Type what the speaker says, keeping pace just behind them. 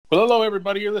Well, hello,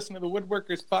 everybody. You're listening to the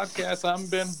Woodworkers Podcast. I'm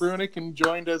Ben Brunick, and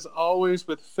joined as always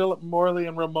with Philip Morley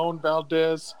and Ramon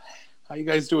Valdez. How you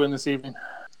guys doing this evening?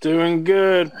 Doing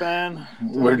good, Ben.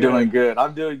 We're doing good.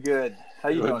 I'm doing good. How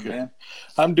you doing, good. man?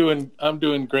 I'm doing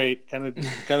great. Kind of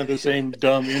the same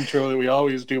dumb intro that we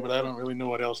always do, but I don't really know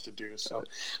what else to do. So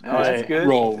That's good.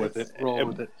 Roll with it.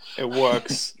 It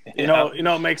works. You know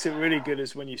what makes it really good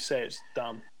is when you say it's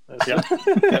dumb. Yeah,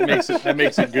 that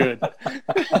makes it good.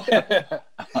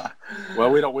 Well,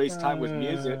 we don't waste time with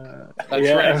music. That's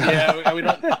right. Yeah, we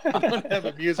don't have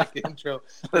a music intro.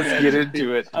 Let's get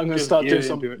into it. I'm going to start doing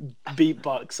some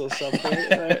beatbox or something.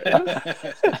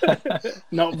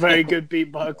 Not very good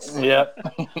beatbox. Yep.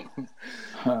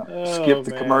 Skip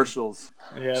the commercials.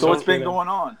 Yeah, so what's been going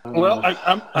on? Well,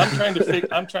 I'm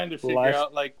trying to figure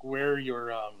out like where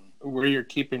you're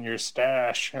keeping your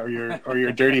stash or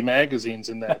your dirty magazines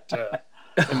in that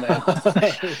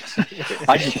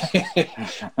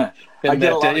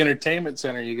entertainment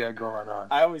center you got going on.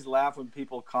 I always laugh when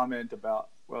people comment about,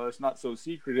 well, it's not so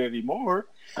secret anymore.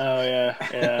 Oh yeah.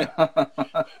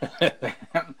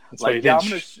 Like,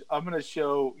 I'm gonna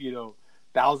show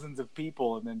thousands of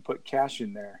people and then put cash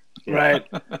in there. Right.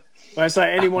 Well, it's like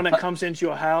anyone that comes into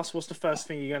your house, what's the first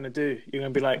thing you're going to do? You're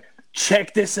going to be like,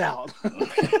 check this out.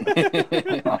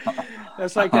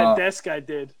 That's like that desk I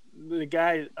did. The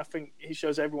guy, I think he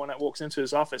shows everyone that walks into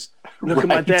his office, look at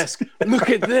my desk. Look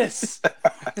at this.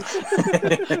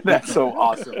 That's so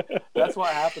awesome. That's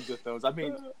what happens with those. I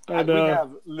mean, we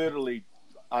have literally,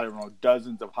 I don't know,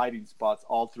 dozens of hiding spots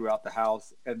all throughout the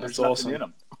house, and there's nothing in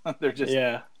them.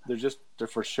 They're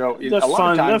for show. They're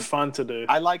fun. They're fun to do.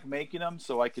 I like making them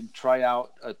so I can try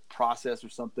out a process or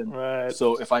something. Right.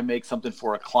 So if I make something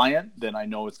for a client, then I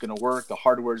know it's going to work. The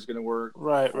hardware is going to work.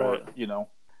 Right.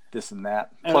 This and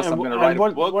that. Plus, I'm going to write a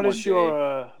book. What's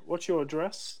your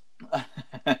address?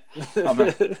 One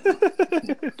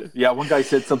guy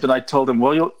said something. I told him,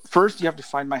 well, first you have to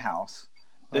find my house.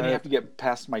 Then you have to get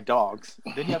past my dogs.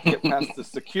 Then you have to get past the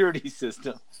security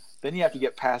system. Then you have to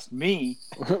get past me,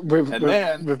 with my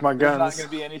guns. There's not going to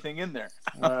be anything in there.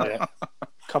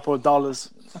 Couple of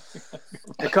dollars,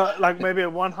 like maybe a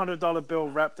 $100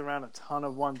 bill wrapped around a ton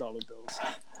of $1 bills,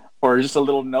 or just a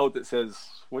little note that says,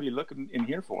 "What are you looking in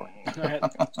here for?" Right.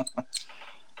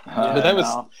 That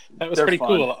was pretty fun.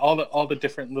 Cool. All the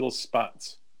different little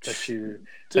spots that you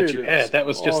had. That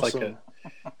was just awesome.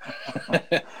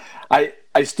 Like a.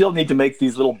 I still need to make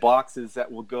these little boxes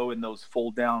that will go in those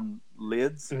fold down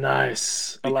lids.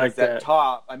 Nice. Because I like that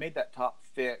top. I made that top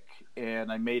thick,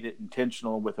 and I made it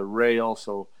intentional with a rail,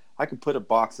 so I can put a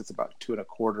box that's about 2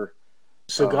 1/4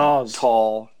 cigars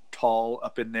tall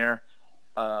up in there.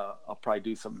 I'll probably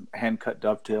do some hand cut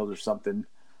dovetails or something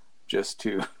just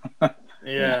to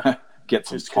get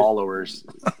some followers.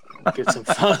 Get some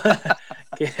fun.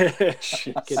 Get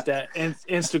that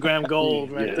Instagram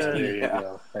gold right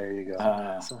there. There you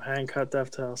go. Some hand cut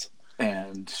dovetails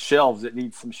and shelves. It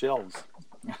needs some shelves.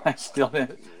 That's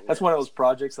one of those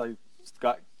projects I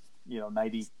got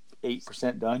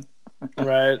 98% done.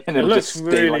 Right. And it looks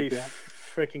really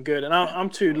freaking good. And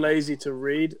I'm too lazy to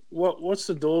read. What's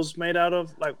the doors made out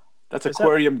of? Like, that's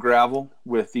aquarium gravel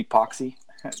with epoxy.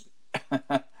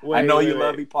 I know you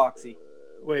love epoxy.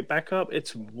 Wait, back up.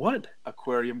 It's what?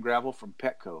 Aquarium gravel from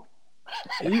Petco.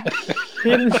 Are you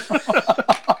kidding?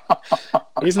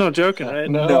 He's not joking, right?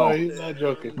 No, he's not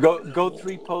joking. Go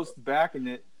 3 posts back, and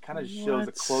it kind of shows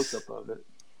a close-up of it.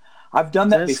 I've done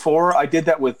that before. I did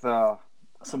that with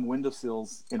some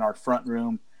windowsills in our front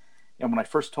room. And when I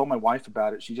first told my wife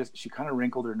about it, she kind of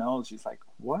wrinkled her nose. She's like,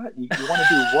 "What? You want to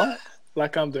do what?"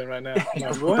 Like I'm doing right now. I'm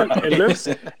like, what? Right.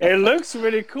 It looks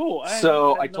really cool. I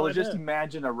told her, just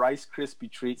imagine a Rice Krispie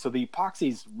treat. So the epoxy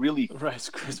is really Rice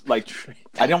Krispie treat.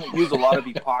 I don't use a lot of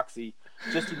epoxy,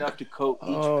 just enough to coat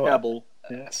each pebble,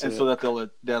 and so that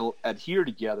they'll adhere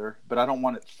together. But I don't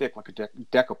want it thick like a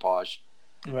decoupage.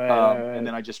 Right. And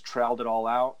then I just troweled it all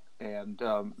out, and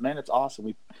man, it's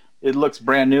awesome. It looks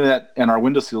brand new. And our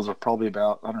window seals are probably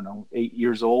about 8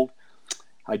 years old.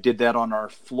 I did that on our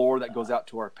floor that goes out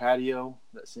to our patio.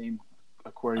 That same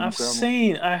aquarium. I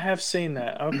have seen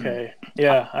that. Okay,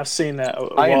 yeah, I've seen that.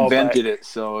 I invented it,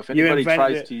 so if anybody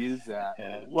tries to use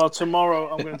that, well,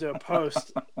 tomorrow I'm going to do a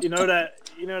post. You know that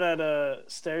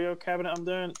stereo cabinet I'm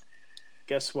doing.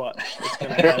 Guess what? It's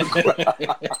going to have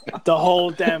the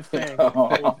whole damn thing.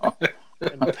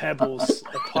 And pebbles,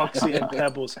 epoxy and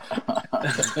pebbles.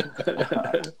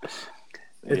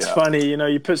 It's funny,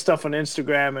 you put stuff on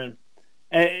Instagram and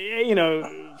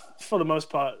for the most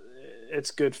part,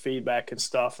 it's good feedback and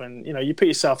stuff. And you put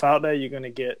yourself out there, you're gonna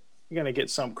get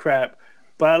some crap.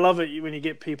 But I love it when you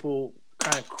get people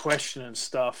kind of questioning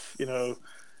stuff.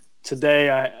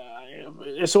 today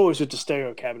it's always with the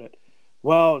stereo cabinet.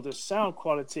 Well, the sound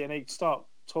quality, and they start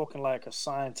talking like a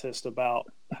scientist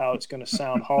about how it's going to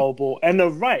sound horrible. And they're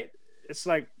right. It's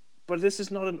like, but this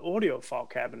is not an audiophile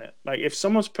cabinet. Like, if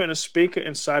someone's putting a speaker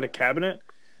inside a cabinet,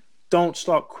 don't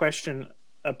start questioning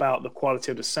about the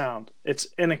quality of the sound. It's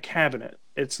in a cabinet.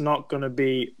 It's not going to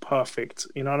be perfect.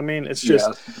 You know what I mean? It's just,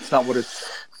 it's not what it's.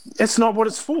 It's not what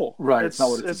it's for. Right. It's not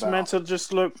what it's about. Meant to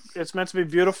just look. It's meant to be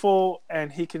beautiful,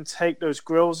 and he can take those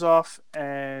grills off,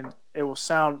 and it will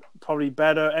sound probably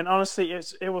better. And honestly,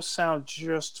 it will sound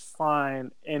just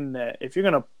fine in there. If you're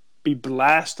gonna be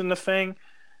blasting the thing,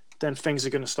 then things are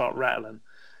gonna start rattling.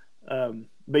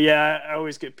 But yeah, I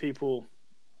always get people.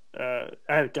 I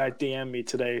had a guy DM me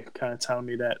today, kind of telling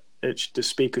me that the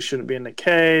speakers shouldn't be in the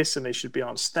case and they should be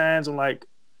on stands. I'm like,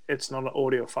 it's not an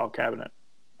audiophile cabinet.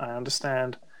 I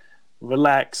understand.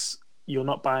 Relax. You're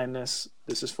not buying this.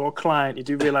 This is for a client. You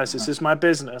do realize this is my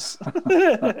business.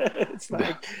 It's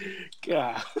like,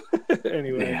 God.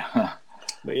 Anyway. Yeah.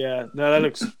 But yeah, no,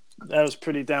 that was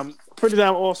pretty damn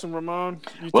awesome, Ramon.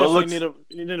 You need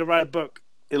to write a book.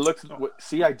 It looks.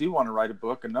 See, I do want to write a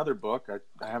book, another book.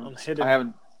 I haven't started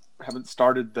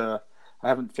I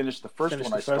haven't finished the first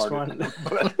one I started.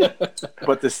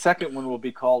 But the second one will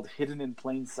be called Hidden in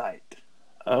Plain Sight.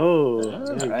 Oh,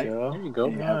 there you go.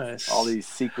 Nice. All these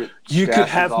secret. You could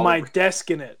have my desk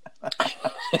in it.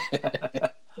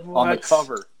 On the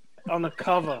cover. On the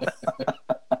cover.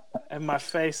 And my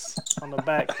face on the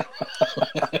back.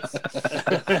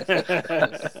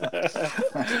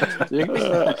 You're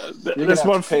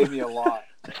going to pay me a lot.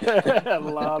 A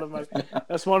lot of money.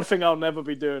 That's one thing I'll never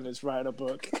be doing is writing a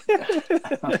book.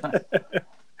 I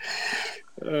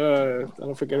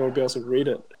don't think anybody else would read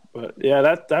it. But yeah,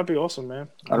 that'd be awesome, man.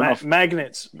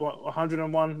 Magnets.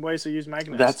 101 ways to use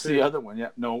magnets. That's the other one. Yeah,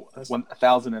 no,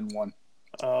 1001.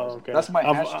 Oh, okay. That's my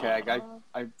hashtag.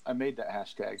 I made that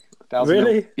hashtag. 1,000.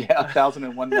 Really? Yeah,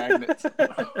 1001 magnets.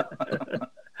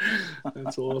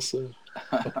 That's awesome.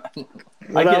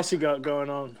 What else you got going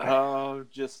on? Oh,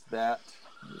 just that.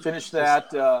 Finished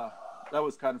that. That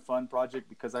was kind of fun project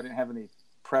because I didn't have any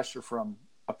pressure from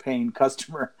a paying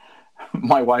customer.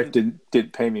 My wife didn't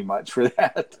pay me much for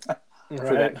that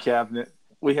for that cabinet.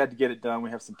 We had to get it done. We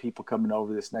have some people coming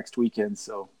over this next weekend,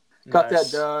 so got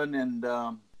that done and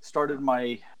started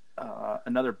my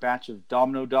another batch of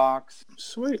domino docks.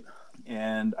 Sweet.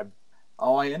 And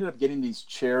I ended up getting these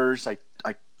chairs. I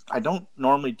don't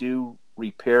normally do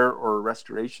repair or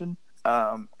restoration,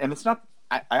 and it's not.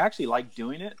 I actually like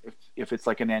doing it if it's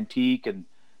like an antique and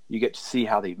you get to see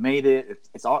how they made it.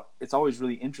 It's always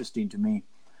really interesting to me.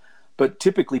 But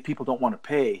typically people don't want to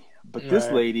pay. But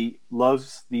this lady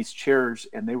loves these chairs,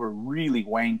 and they were really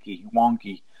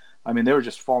wonky. I mean, they were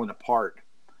just falling apart.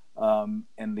 And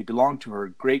they belonged to her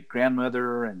great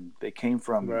grandmother, and they came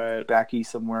from back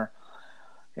east somewhere.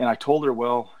 And I told her,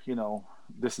 well,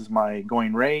 this is my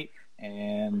going rate.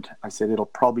 And I said, it'll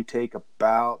probably take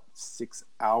about 6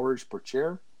 hours per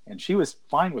chair. And she was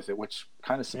fine with it, which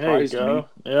kind of surprised me.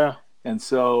 Yeah. And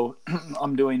so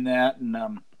I'm doing that. And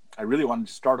I really wanted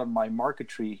to start on my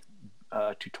marquetry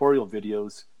tutorial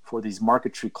videos for these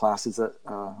marquetry classes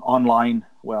online.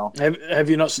 Well, have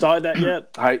you not started that yet?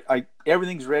 I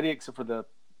everything's ready except for the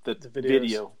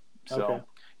video. So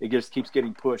it just keeps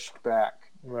getting pushed back.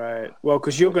 Right. Well,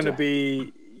 because you're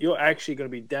actually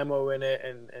going to be demoing it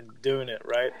and doing it,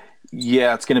 right?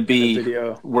 Yeah, it's going to be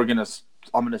video.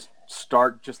 I'm going to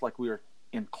start just like we were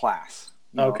in class.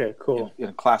 Okay, cool. In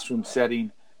a classroom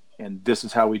setting, and this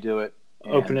is how we do it.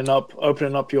 And opening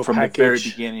up your from package. The very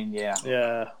beginning. Yeah.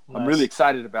 Nice. I'm really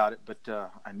excited about it, but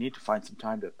I need to find some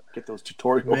time to get those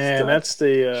tutorials. Man, that's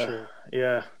the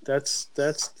that's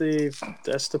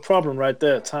the problem right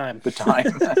there. Time. The time.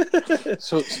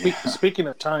 So speaking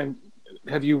of time,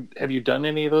 have you done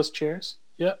any of those chairs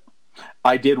yet?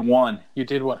 I did one. You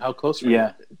did one. How close were you?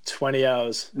 20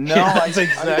 hours. No, that's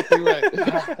exactly right.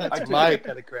 That's my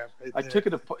kind of crap. Right I took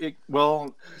it.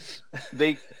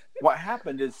 What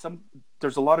happened is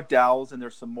there's a lot of dowels and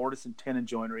there's some mortise and tenon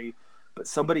joinery, but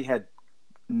somebody had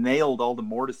nailed all the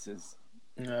mortises.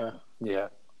 Yeah.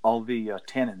 All the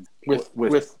tenons with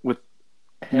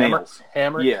nails.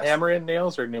 Hammer in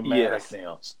nails or pneumatic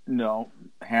nails? No,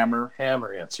 hammer.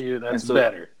 Hammer in. So that's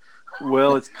better.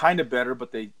 Well, it's kind of better,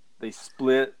 but they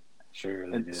split. Sure.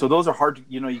 So those are hard to,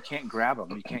 you can't grab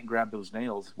them. You can't grab those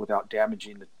nails without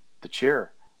damaging the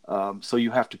chair. So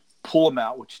you have to pull them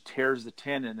out, which tears the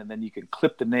tenon, and then you can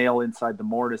clip the nail inside the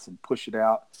mortise and push it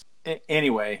out.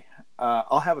 Anyway,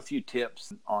 I'll have a few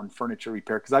tips on furniture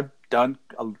repair because I've done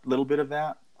a little bit of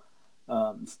that.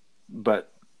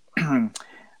 But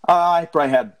I probably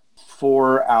had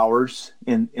 4 hours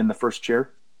in the first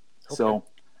chair. Okay. So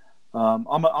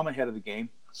I'm ahead of the game.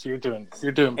 So you're doing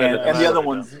better. And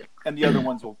the other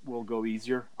ones will go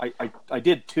easier. I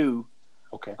did 2.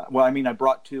 Okay. Well, I mean, I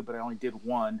brought 2, but I only did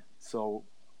 1, so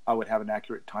I would have an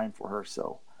accurate time for her.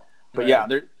 So, but yeah,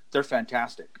 they're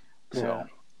fantastic. So,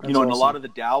 and a lot of the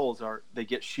dowels they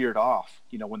get sheared off.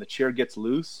 When the chair gets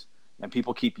loose and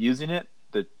people keep using it,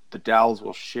 the dowels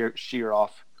will shear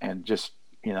off and just,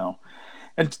 and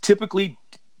typically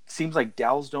seems like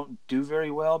dowels don't do very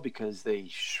well because they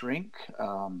shrink.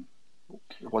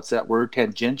 What's that word?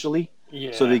 Tangentially.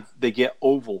 Yeah. So they get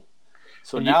oval.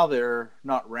 So now they're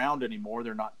not round anymore.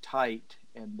 They're not tight.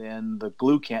 And then the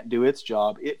glue can't do its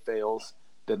job. It fails.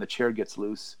 Then the chair gets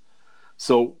loose.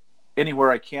 So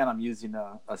anywhere I can, I'm using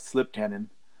a slip tenon,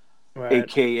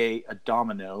 a.k.a. a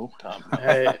domino.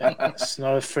 Hey, it's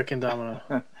not a freaking domino.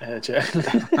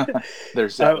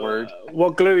 There's that word.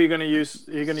 What glue are you going to use?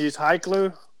 Are you going to use high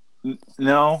glue?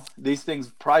 No, these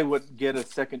things probably wouldn't get a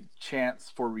second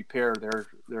chance for repair.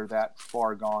 They're that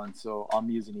far gone. So I'm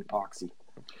using epoxy.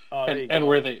 And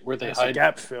were they hide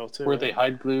gap fill too? Were they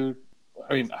hide glued?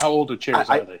 I mean, how old of chairs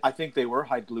are they? I think they were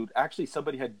hide glued. Actually,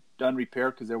 somebody had done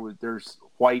repair because there's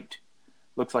white,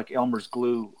 looks like Elmer's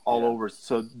glue all over.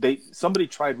 So somebody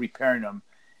tried repairing them,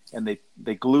 and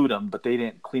they glued them, but they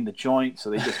didn't clean the joint. So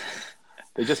they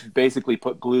just basically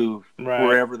put glue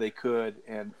wherever they could,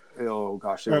 and oh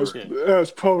gosh, it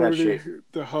was probably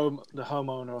the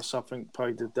homeowner or something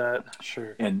probably did that.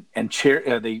 Sure. And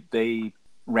chair they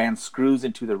ran screws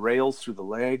into the rails through the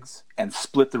legs and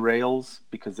split the rails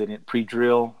because they didn't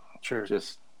pre-drill. Sure.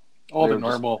 Just all the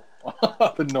normal.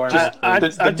 The normal. I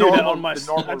do that on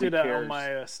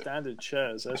my standard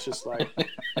chairs. That's just like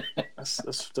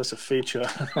that's a feature.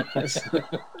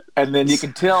 And then you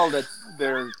can tell that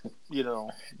they're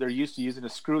used to using a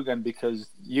screw gun because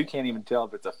you can't even tell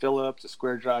if it's a Phillips, a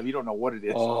square drive. You don't know what it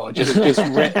is. Oh, just use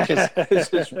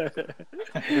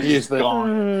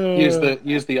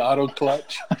the auto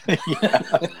clutch.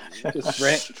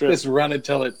 Just run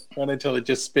until it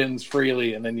just spins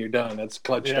freely, and then you're done. It's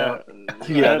clutched out.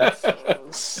 Yeah,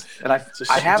 and I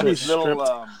have these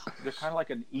little. They're kind of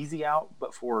like an easy out,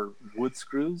 but for wood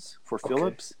screws for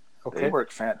Phillips. Okay.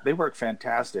 They work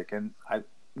fantastic, and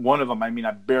one of them. I mean,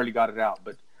 I barely got it out,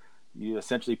 but you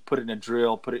essentially put it in a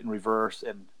drill, put it in reverse,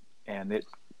 and it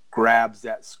grabs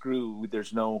that screw.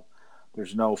 There's no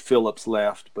Phillips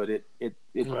left, but it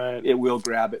will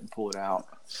grab it and pull it out.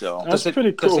 So that's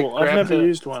pretty cool. I've never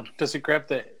used one. Does it grab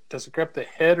the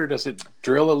head, or does it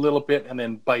drill a little bit and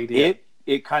then bite in?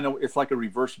 It's like a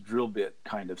reverse drill bit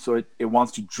kind of. So it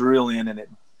wants to drill in, and it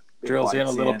drills in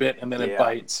a little bit, and then it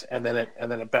bites, and then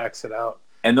it backs it out.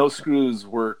 And those screws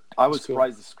I was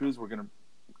surprised the screws were going to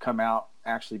come out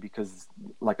actually because,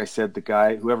 like I said,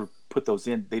 whoever put those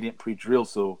in, they didn't pre-drill,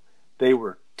 so they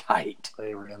were tight.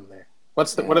 They were in there.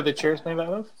 What are the chairs made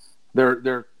out of?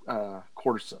 They're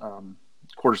quarter sawn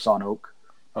oak.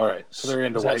 All right, so they're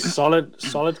into white. Solid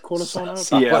quarter sawn oak.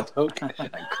 Solid oak.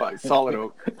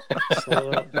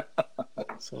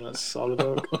 Solid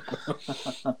oak.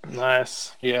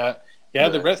 Nice. Yeah.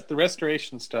 The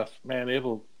restoration stuff, man.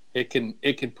 It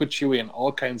can put you in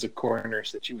all kinds of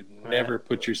corners that you would never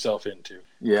put yourself into.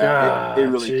 Yeah, it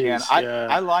really can.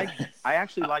 I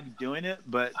actually like doing it,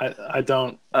 but I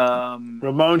don't.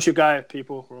 Ramon's your guy,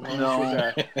 people. Ramon's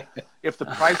your guy. If the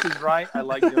price is right, I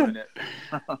like doing it.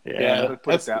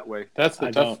 Put it that way. That's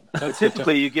the tough.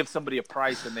 Typically, you give somebody a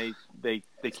price and they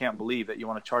can't believe that you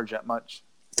want to charge that much.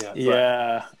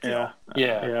 Yeah.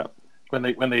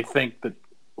 When they think that,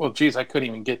 well, geez, I couldn't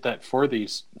even get that for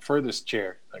this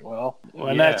chair. Like,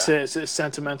 and that's it. It's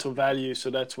sentimental value, so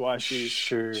that's why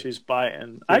she's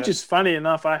biting. Yeah. Funny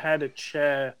enough, I had a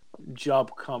chair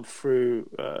job come through.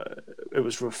 It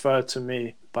was referred to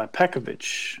me by Mike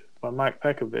Pekovich,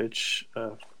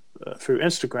 through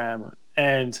Instagram,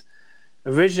 and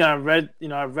originally I read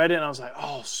it and I was like,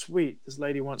 oh, sweet, this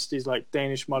lady wants these like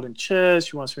Danish modern chairs.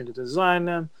 She wants me to design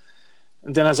them.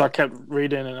 And then as I kept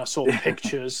reading and I saw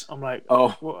pictures, I'm like,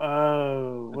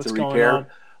 what's going on?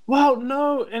 Well,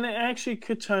 no, and it actually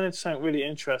could turn into something really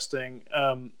interesting.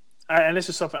 And this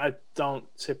is something I don't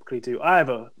typically do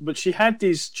either. But she had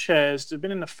these chairs. They've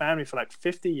been in the family for like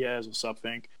 50 years or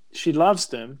something. She loves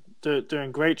them. They're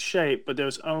in great shape, but there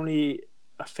was only,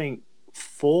 I think,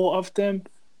 4 of them.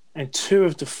 And 2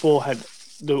 of the 4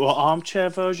 were armchair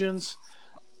versions.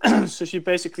 So she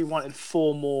basically wanted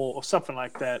 4 more or something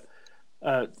like that.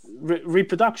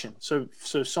 Reproduction, so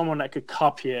someone that could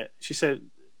copy it. She said,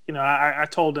 I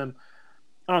told him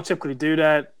I don't typically do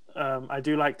that. I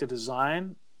do like the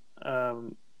design,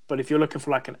 but But if you're looking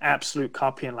for like an absolute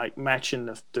copy and like matching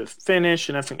the finish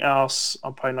and everything else,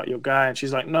 I'm probably not your guy. And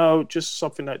she's like, no, just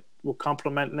something that will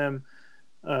complement them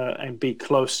and be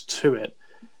close to it.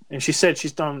 And she said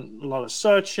she's done a lot of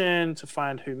searching to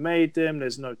find who made them.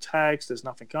 There's no tags. There's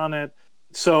nothing on it.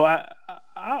 So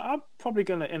I'm probably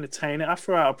going to entertain it. I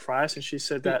threw out a price, and she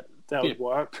said that would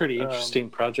work. Pretty interesting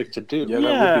project to do. Yeah,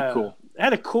 that would be cool. It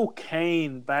had a cool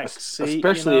cane back seat,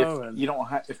 especially if you don't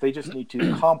if they just need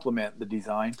to complement the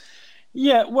design.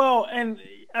 Yeah, well, and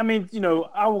I mean,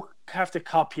 I will have to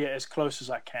copy it as close as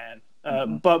I can.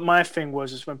 But my thing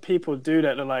is when people do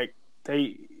that, they're like,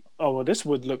 this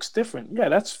wood looks different. Yeah,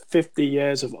 that's 50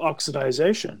 years of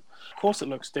oxidization. Of course, it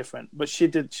looks different. But she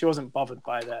wasn't bothered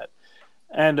by that.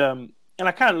 And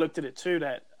I kind of looked at it too,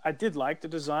 that I did like the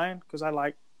design because I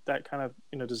like that kind of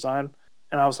design.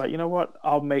 And I was like, you know what?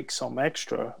 I'll make some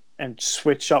extra and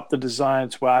switch up the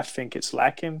designs where I think it's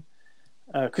lacking,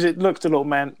 because it looked a little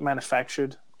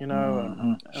manufactured, And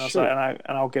I was like,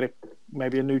 and I'll get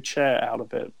maybe a new chair out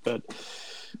of it. But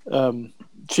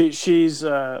she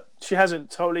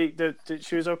hasn't totally.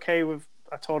 She was okay with.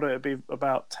 I told her it'd be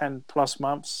about 10 plus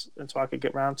months until I could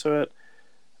get round to it.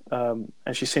 And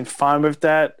she seemed fine with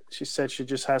that. She said she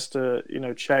just has to,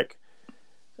 check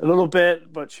a little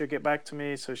bit, but she'll get back to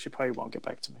me. So she probably won't get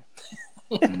back to me,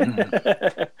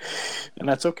 and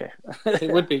that's okay.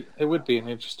 It would be an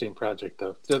interesting project,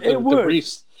 though. The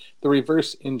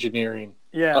reverse engineering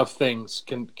of things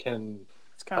can.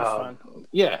 It's kind of fun.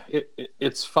 Yeah,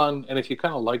 it's fun, and if you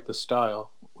kind of like the style,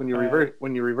 when you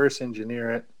reverse engineer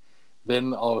it,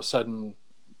 then all of a sudden,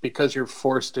 because you're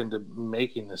forced into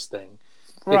making this thing.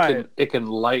 Right. It can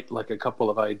light like a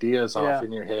couple of ideas off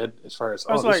in your head as far as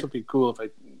this would be cool if I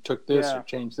took this or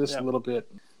changed this a little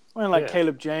bit. When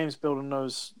Caleb James building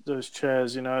those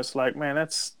chairs, it's like, man,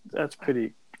 that's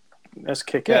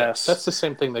kick ass. That's the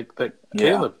same thing that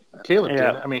Caleb did.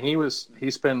 I mean,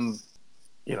 he's been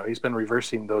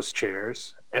reversing those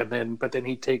chairs, and then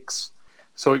he takes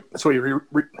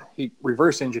he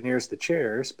reverse engineers the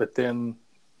chairs, but then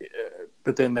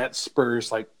that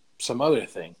spurs like some other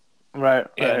thing. Right.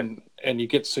 And you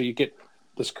get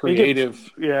this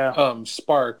creative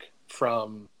spark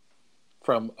from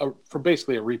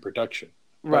basically a reproduction.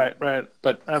 Right.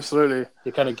 But absolutely,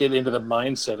 you kind of get into the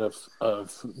mindset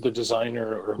of the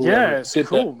designer or whoever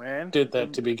did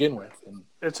that to begin with. And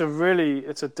it's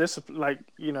a discipline, like,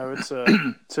 it's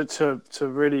a to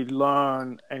really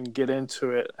learn and get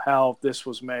into it how this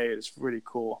was made. It's really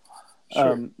cool.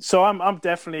 Sure. So I'm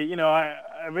definitely, I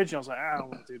originally was like, I don't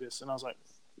want to do this, and I was like,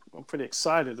 I'm pretty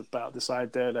excited about this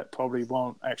idea that probably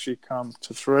won't actually come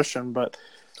to fruition, but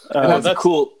that's a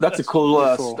cool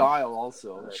style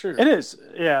also. Sure, it is.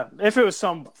 Yeah, if it was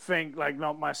something like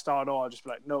not my style at all, I'd just be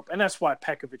like, nope. And that's why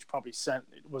Pekovic probably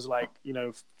was like,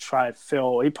 try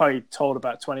Phil. He probably told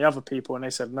about 20 other people, and they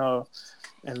said no,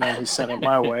 and then he sent it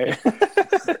my way.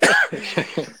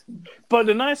 But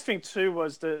the nice thing too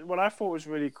was that what I thought was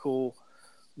really cool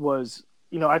was,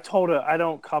 I told her I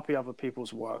don't copy other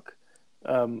people's work.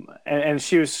 And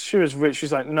she was rich.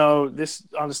 She's like, no,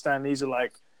 understand these are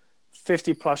like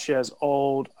 50 plus years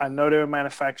old. I know they were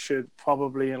manufactured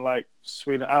probably in like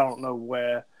Sweden. I don't know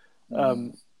where.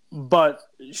 But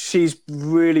she's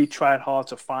really tried hard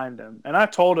to find them. And I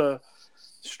told her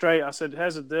straight, I said,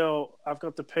 here's the deal. I've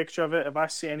got the picture of it. If I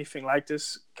see anything like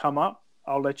this come up,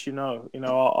 I'll let you know.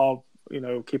 I'll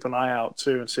keep an eye out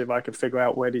too and see if I can figure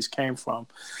out where these came from.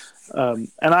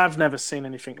 And I've never seen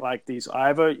anything like these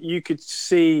either. You could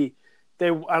see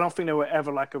I don't think they were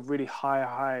ever like a really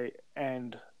high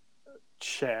end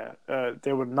chair.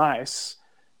 They were nice,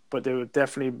 but they were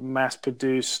definitely mass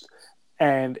produced,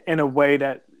 and in a way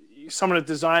that some of the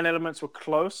design elements were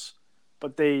close,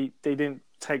 but they didn't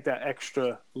take that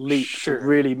extra leap to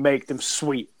really make them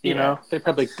sweet. You know, they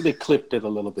clipped it a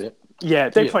little bit. Yeah,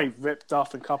 they probably ripped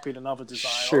off and copied another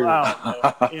design. Sure. I don't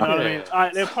know. You know what I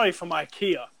mean? They're probably from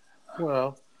IKEA.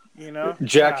 Well,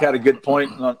 Jack had a good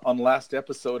point on last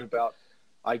episode about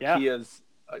IKEA's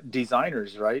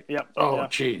designers, right? Yep. Oh,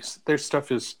 geez, their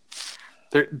stuff is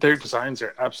their designs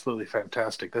are absolutely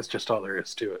fantastic. That's just all there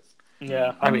is to it.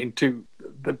 Yeah. I mean, to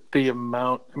the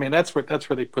amount. I mean, that's where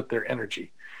they put their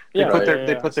energy. They put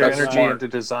their energy into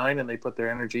design, and they put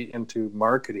their energy into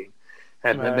marketing.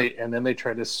 And then they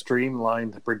try to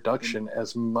streamline the production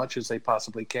as much as they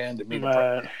possibly can to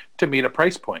meet a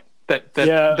price point that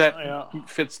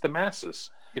fits the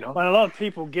masses. But a lot of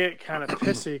people get kind of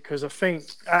pissy because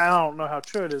I don't know how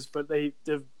true it is, but they've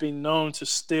been known to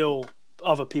steal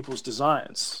other people's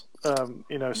designs.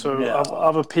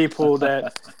 Other people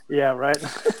that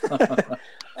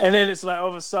And then it's like all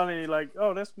of a sudden you're like,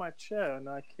 oh, that's my chair in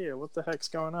IKEA. What the heck's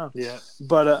going on? Yeah.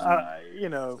 But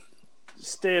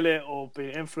steal it or be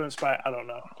influenced by it, I don't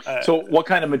know. So what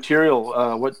kind of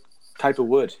material? What type of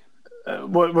wood?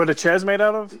 What the chair's made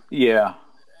out of? Yeah.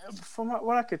 From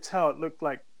what I could tell, it looked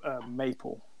like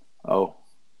maple. Oh.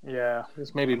 Yeah.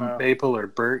 It's maybe maple or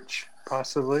birch,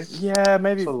 possibly. Yeah,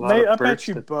 maybe. I bet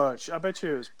you birch. I bet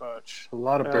you it was birch. A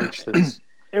lot of birch. That's...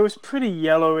 It was pretty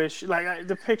yellowish. Like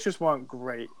the pictures weren't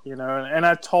great, And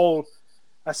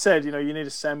I said, you need to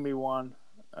send me one.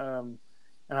 And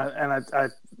I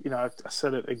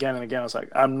said it again and again. I was like,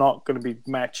 I'm not going to be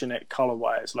matching it color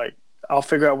wise. Like, I'll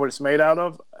figure out what it's made out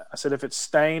of. I said, if it's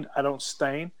stained, I don't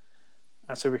stain.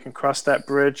 I said, we can cross that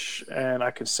bridge, and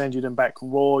I can send you them back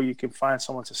raw. You can find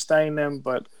someone to stain them,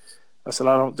 but I said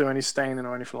I don't do any staining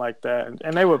or anything like that.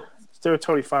 And they were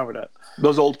totally fine with that.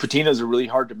 Those old patinas are really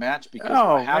hard to match because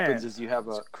what happens is you have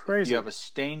a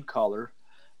stain color,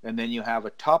 and then you have a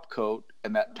top coat,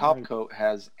 and that top coat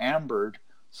has ambered,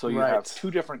 so you have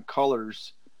two different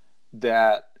colors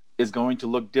that is going to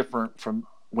look different from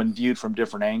when viewed from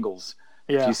different angles.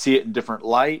 Yeah. If you see it in different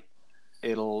light,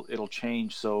 it'll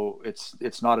change, so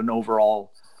it's not an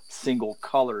overall single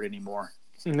color anymore.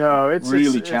 No, it's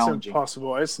really challenging. It's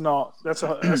impossible. It's not. That's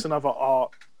another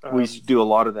art. We used to do a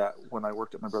lot of that when I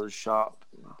worked at my brother's shop.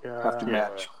 Have to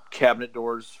match cabinet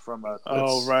doors from a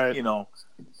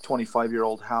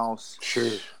 25-year-old house. Sure,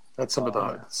 that's some of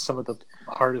the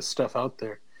hardest stuff out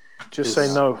there. Just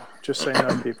say no. Just say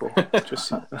no, people.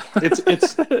 Just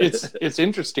it's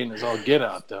interesting as all get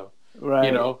out though.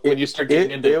 Right. When you start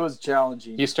getting into it was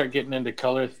challenging. You start getting into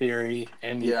color theory,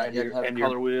 and you have to have a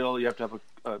color wheel. You have to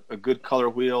have a good color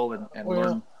wheel and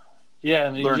learn. Yeah,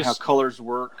 and learn how colors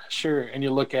work. Sure, and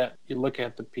you look at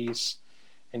the piece,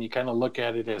 and you kind of look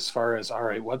at it as far as, all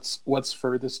right, what's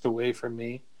furthest away from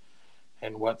me,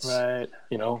 and what's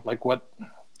like what,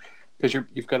 because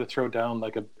you've got to throw down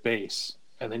like a base,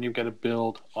 and then you've got to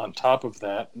build on top of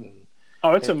that. And,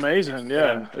 it's amazing,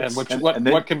 yeah. And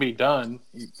what can be done.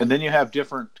 And then you have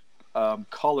different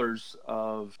colors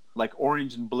of, like,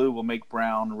 orange and blue will make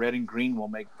brown, red and green will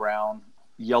make brown,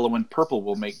 yellow and purple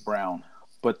will make brown.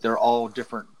 But they're all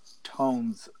different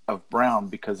tones of brown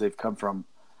because they've come from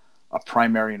a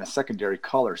primary and a secondary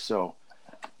color. So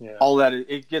all that,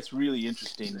 it gets really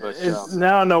interesting. But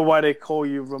now I know why they call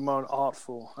you Ramon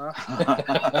Artful. Huh?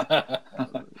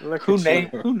 Who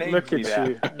named me that?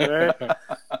 You, right?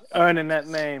 Earning that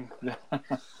name.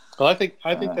 Well, I think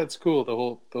that's cool.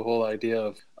 The whole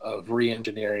idea of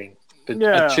re-engineering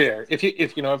a chair. If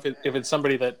it's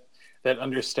somebody that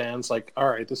understands, like, all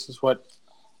right, this is what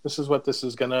this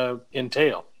is going to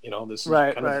entail. This is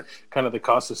kind of the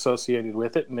cost associated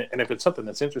with it. And if it's something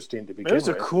that's interesting to begin with. It was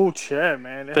a cool chair,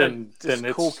 man. Then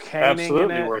it's cool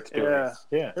absolutely worth doing.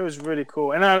 Yeah. It was really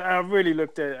cool. And I really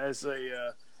looked at it as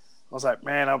I was like,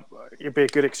 man, it'd be a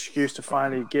good excuse to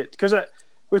finally get, because we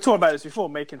were talking about this before,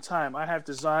 making time. I have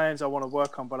designs I want to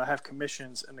work on, but I have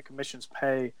commissions, and the commissions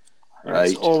pay. And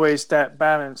it's always that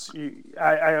balance.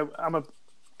 I'm a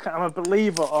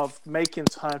believer of making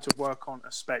time to work on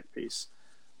a spec piece,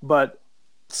 but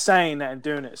saying that and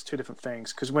doing it is two different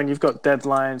things. Because when you've got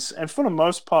deadlines, and for the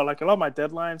most part, like a lot of my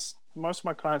deadlines, most of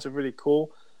my clients are really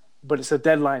cool, but it's a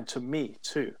deadline to me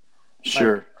too.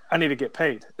 Sure. Like, I need to get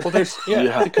paid. Well, there's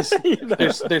because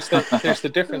there's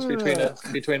the difference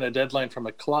between a deadline from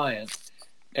a client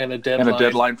and a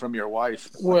deadline from your wife.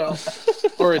 Well,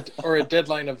 or a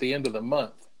deadline of the end of the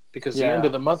month, because the end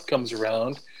of the month comes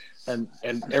around. And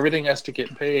everything has to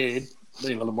get paid.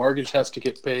 The mortgage has to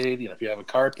get paid. If you have a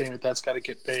car payment, that's got to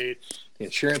get paid. The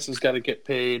insurance has got to get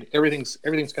paid. Everything's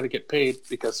got to get paid,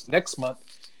 because next month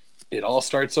it all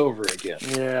starts over again.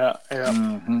 Yeah.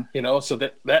 Mm-hmm. So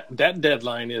that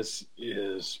deadline is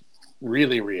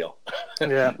really real.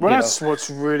 Yeah. Well, that's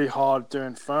what's really hard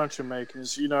doing furniture making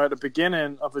is, at the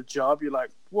beginning of a job, you're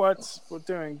like, what? We're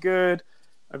doing good.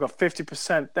 I got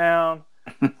 50% down.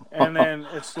 And then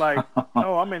it's like,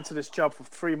 oh, I'm into this job for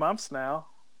 3 months now.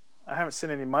 I haven't seen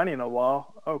any money in a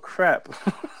while. Oh, crap.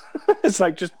 It's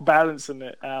like just balancing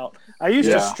it out. I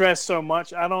used to stress so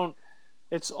much.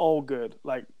 It's all good.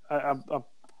 Like I'm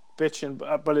bitching,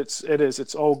 but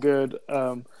it's all good.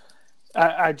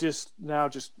 I just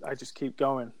keep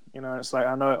going. It's like,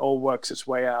 I know it all works its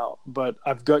way out, but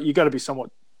you got to be somewhat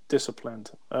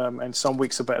disciplined. And some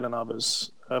weeks are better than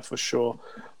others, for sure.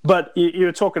 But you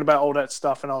were talking about all that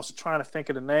stuff, and I was trying to think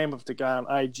of the name of the guy on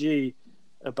IG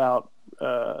about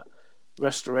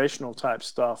restorational type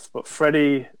stuff. But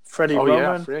Freddie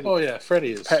Roman.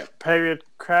 Freddie is period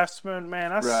craftsman.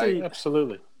 Man, I see.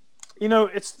 Absolutely.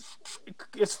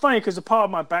 It's funny because a part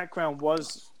of my background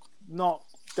was not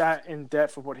that in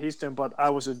depth of what he's doing, but I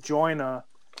was a joiner,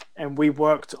 and we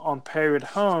worked on period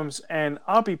homes, and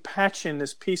I'll be patching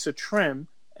this piece of trim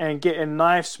and getting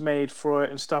knives made for it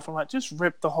and stuff. I'm like, just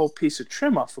rip the whole piece of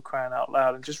trim off, for crying out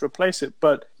loud, and just replace it.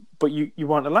 But you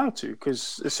weren't allowed to,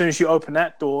 because as soon as you open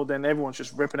that door, then everyone's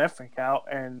just ripping everything out,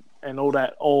 and all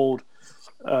that old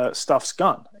stuff's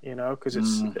gone, because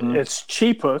it's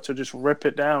cheaper to just rip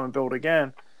it down and build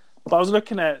again. But I was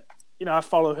looking at, I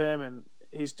follow him, and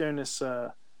he's doing this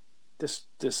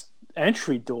this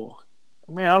entry door.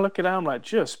 Man, I look at him, I'm like,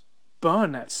 just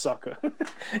burn that sucker.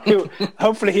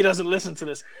 Hopefully he doesn't listen to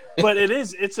this, but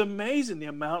it's amazing the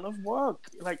amount of work.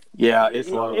 Like, it's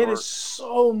a lot of work. It is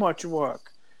so much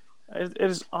work. It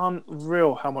is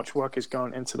unreal how much work is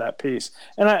going into that piece,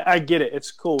 and I get it.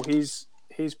 It's cool. He's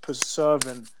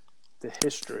preserving the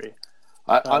history.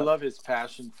 I love his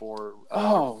passion for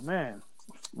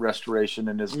restoration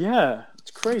and his it's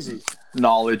crazy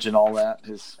knowledge and all that.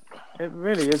 It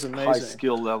really is amazing. High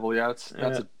skill level. That's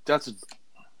a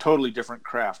totally different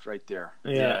craft right there.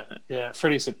 Yeah.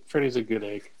 Freddie's a good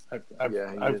egg.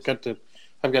 I've got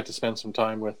to spend some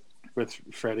time with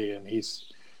Freddie, and he's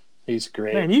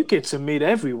great. Man, you get to meet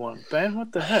everyone, Ben.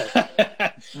 What the heck?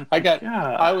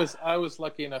 I was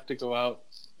lucky enough to go out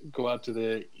to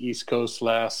the East Coast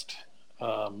last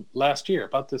year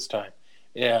about this time,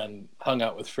 and hung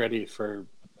out with Freddie for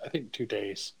I think 2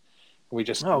 days. We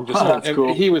just that's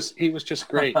cool. He was just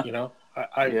great. We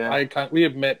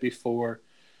have met before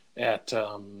at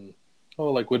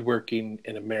like Woodworking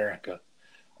in America,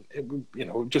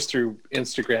 just through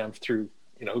Instagram,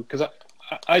 because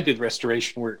I did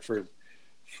restoration work for a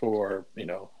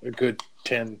good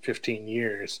 10-15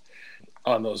 years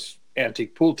on those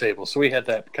antique pool tables, so we had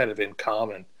that kind of in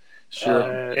common.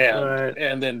 Sure.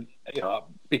 And then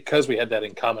because we had that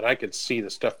in common, I could see the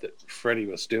stuff that Freddie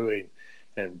was doing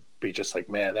and be just like,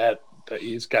 man, that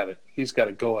he's got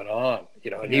it going on,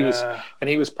 and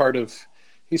he was part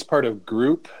of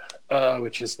group,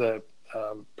 which is the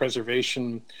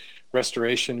preservation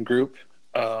restoration group.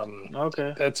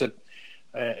 Okay. That's it.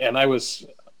 And I was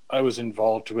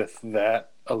involved with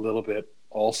that a little bit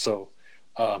also.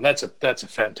 That's a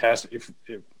fantastic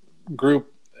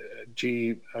group. I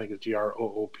think it's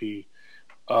GROOP.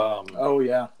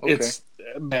 Okay.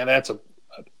 That's an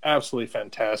absolutely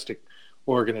fantastic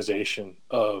organization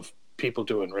of people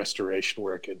doing restoration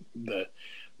work, and the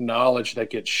knowledge that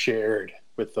gets shared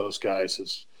with those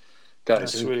guys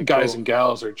and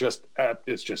gals are just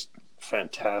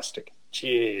fantastic.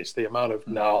 Jeez, the amount of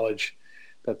knowledge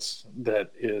that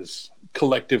is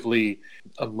collectively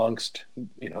amongst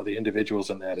the individuals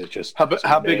in that is just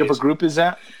how big of a group is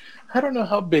that? I don't know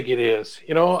how big it is.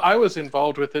 I was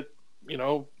involved with it,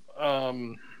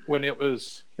 when it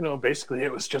was, basically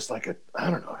it was just like a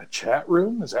chat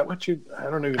room. Is that what I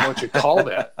don't even know what you call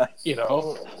that,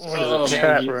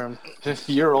 chat room.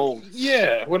 You're old.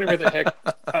 Yeah, whatever the heck,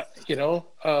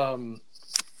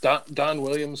 Don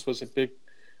Williams was a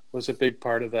big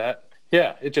part of that.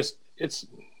 Yeah, it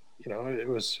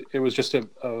was just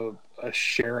a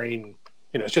sharing.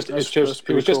 It was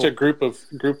just a group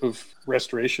of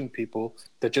restoration people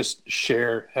that just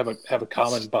have a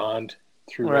common bond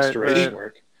through restoration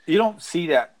work. You don't see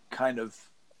that kind of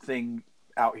thing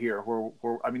out here. Where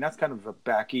that's kind of a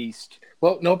back east.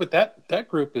 Well, no, but that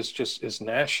group is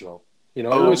national.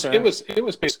 It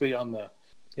was basically on the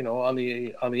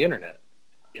internet.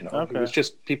 It was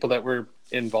just people that were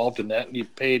involved in that, and you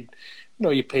paid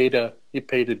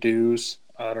a dues.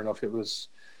 I don't know if it was.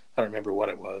 I don't remember what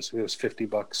it was. It was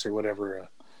 $50 or whatever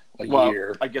a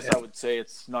year. I guess I would say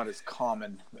it's not as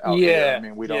common out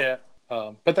here. We don't. Yeah.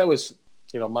 But that was,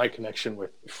 my connection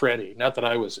with Freddie. Not that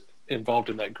I was involved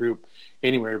in that group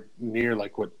anywhere near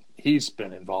like what he's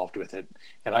been involved with it,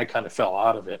 and I kind of fell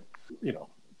out of it.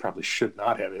 Probably should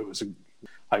not have.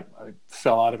 I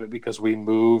fell out of it because we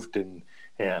moved and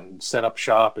set up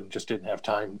shop and just didn't have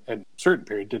time. And a certain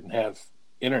period didn't have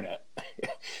internet.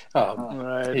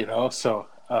 So.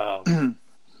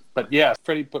 But yeah,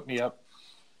 Freddie put me up,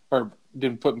 or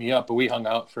didn't put me up, but we hung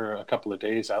out for a couple of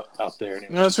days out there.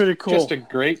 And that's really cool. Just a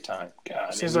great time.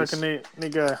 God, seems like a neat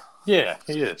guy. Yeah,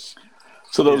 he is.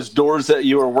 So those doors that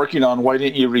you were working on, why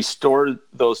didn't you restore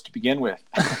those to begin with?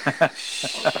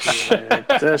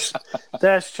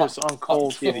 That's just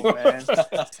uncalled for, man.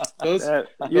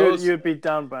 You'd be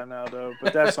done by now, though.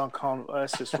 But that's uncalled.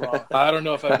 That's just wrong. I don't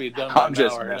know if I'd be done by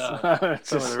now or not.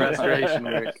 Some of the restoration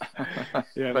work.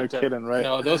 Yeah, no kidding, right?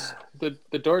 No,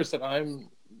 the doors that I'm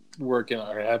working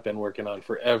on, or have been working on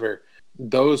forever,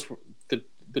 the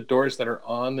doors that are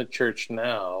on the church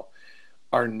now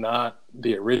are not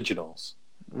the originals.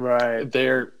 Right.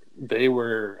 They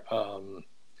were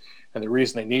And the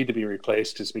reason they need to be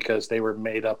replaced is because they were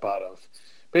made up out of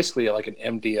basically like an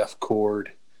MDF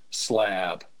cord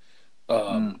slab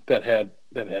that had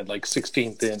like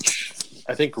 16th inch,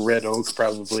 I think red oak,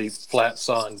 probably flat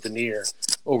sawn veneer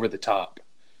over the top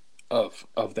of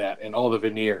that, and all the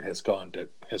veneer has gone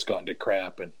to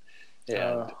crap, and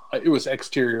it was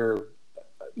exterior.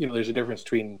 You know, there's a difference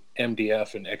between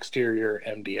MDF and exterior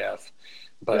MDF,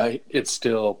 but it's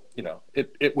still, you know,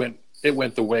 it went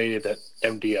the way that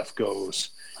MDF goes.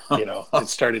 You know, it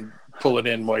started pulling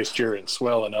in moisture and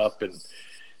swelling up and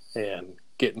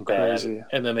getting bad. Crazy.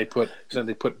 And then they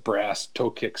put brass toe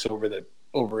kicks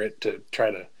over it to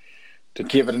try to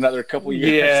give it another couple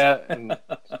years. Yeah, and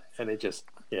they just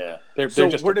they're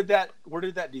just where did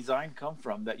that design come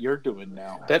from that you're doing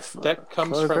now? That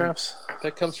comes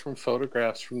from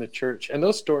photographs from the church, and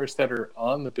those doors that are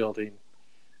on the building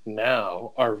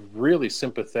now are really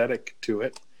sympathetic to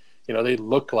it. You know, they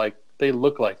look like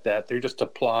that. They're just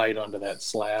applied onto that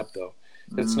slab, though.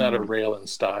 It's not a rail and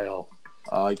style.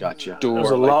 Oh, I gotcha. Door. It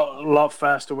was a lot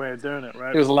faster way of doing it,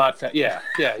 right? It was a lot faster. Yeah.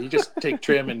 You just take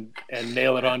trim and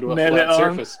nail it onto a flat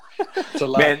surface. It's a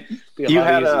lot. Man, you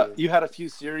had a few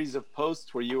series of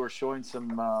posts where you were showing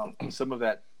some of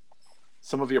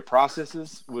your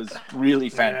processes was really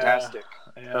fantastic.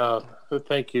 Yeah.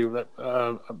 Thank you.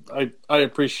 I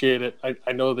appreciate it.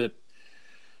 I know that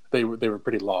they were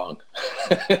pretty long.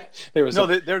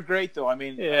 They're great though. I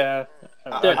mean, I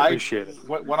appreciate it.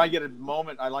 When I get a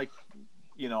moment, I like,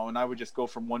 you know, and I would just go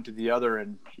from one to the other,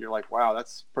 and you're like, wow,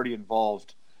 that's pretty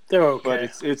involved. They're okay, but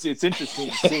it's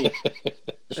interesting to see.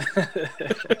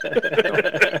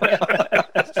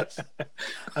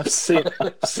 I've seen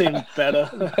better.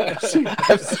 I've seen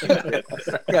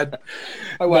better.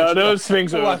 Those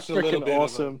things are freaking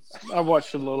awesome. I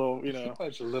watched a little, you know. I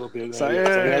watched a little bit.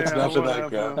 That's enough of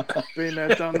that guy. Been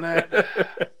there, done that.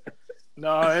 No,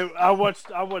 I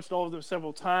watched all of them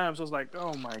several times. I was like,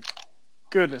 oh my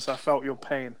goodness, I felt your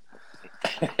pain.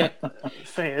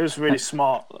 It was really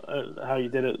smart how you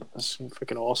did it. It's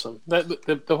freaking awesome.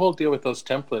 The whole deal with those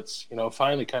templates, you know,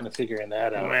 finally kind of figuring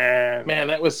that out. Man,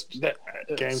 that was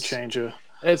game changer.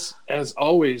 As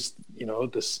always, you know,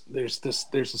 there's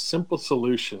a simple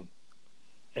solution,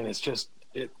 and it's just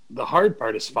the hard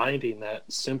part is finding that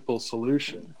simple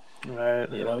solution. Right.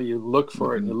 You know, you look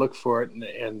for it and you look for it,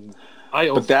 and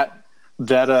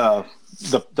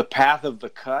the path of the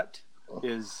cut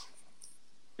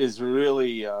is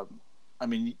really I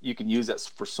mean, you can use that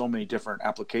for so many different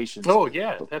applications. Oh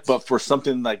yeah, but for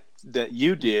something like that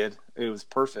you did, it was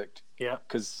perfect. Yeah,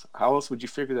 because how else would you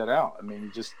figure that out? I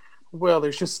mean,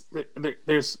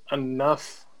 there's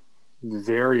enough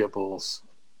variables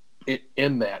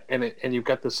in that, and you've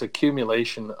got this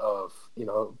accumulation of, you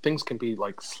know, things can be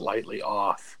like slightly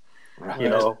off. Right. You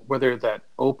know, whether that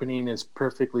opening is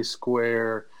perfectly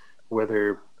square,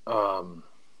 whether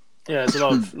there's a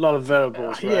lot of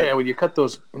variables. Right? Yeah, when you cut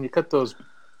those,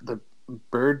 the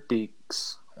bird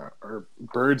beaks or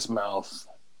bird's mouth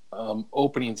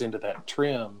openings into that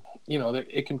trim, you know,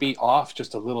 it can be off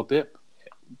just a little bit.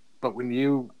 But when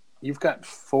you've got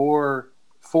four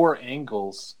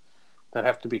angles that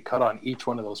have to be cut on each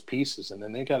one of those pieces, and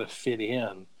then they got to fit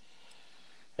in.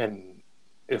 And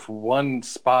if one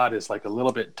spot is like a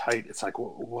little bit tight, it's like,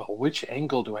 well, which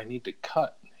angle do I need to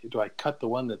cut? Do I cut the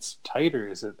one that's tighter?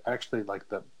 Is it actually like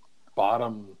the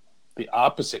bottom, the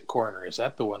opposite corner? Is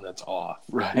that the one that's off?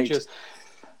 Right.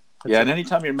 And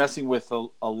anytime you're messing with a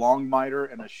long miter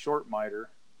and a short miter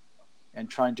and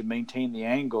trying to maintain the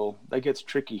angle, that gets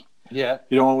tricky. Yeah.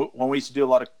 You know, when I used to do a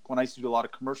lot of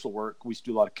commercial work, we used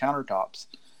to do a lot of countertops,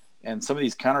 and some of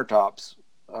these countertops,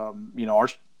 you know,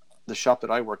 the shop that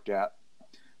I worked at,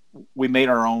 we made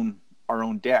our own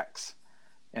decks,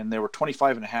 and they were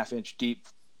 25.5-inch deep,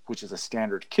 which is a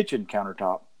standard kitchen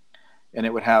countertop, and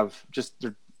it would have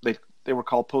they were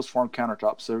called post-form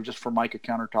countertops. So they were just Formica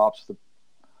countertops, the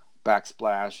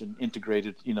backsplash and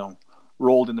integrated, you know,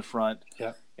 rolled in the front.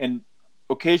 Yeah. And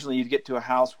occasionally you'd get to a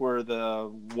house where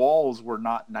the walls were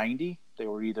not 90; they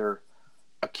were either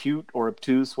acute or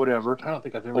obtuse, whatever. I don't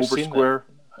think I've ever seen square.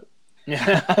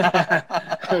 Yeah.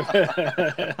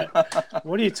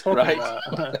 What are you talking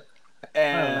about?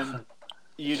 And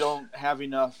you don't have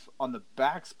enough on the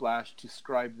backsplash to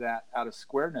scribe that out of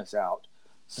squareness out,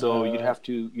 so you'd have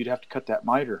to cut that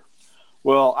miter.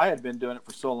 Well, I had been doing it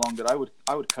for so long that I would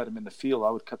cut them in the field. I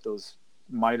would cut those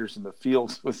miters in the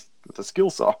fields with a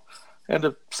skill saw and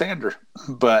a sander.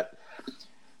 But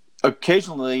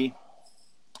occasionally,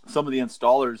 some of the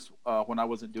installers, when I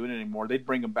wasn't doing it anymore, they'd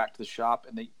bring them back to the shop,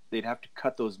 and they'd have to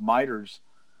cut those miters,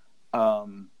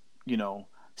 you know,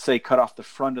 say cut off the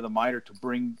front of the miter to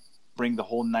bring bring the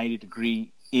whole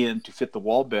 90-degree in to fit the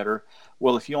wall better.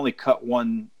 Well, if you only cut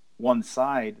one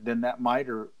side, then that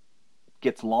miter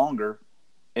gets longer,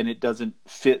 and it doesn't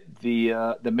fit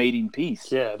the mating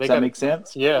piece. Yeah, does that make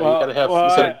sense? Yeah, you got to have.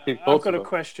 I've got a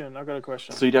question.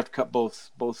 So you'd have to cut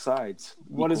both sides.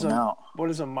 What is a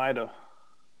miter?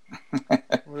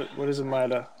 What is a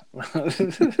miter?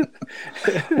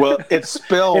 Well, it's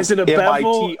spelled is it a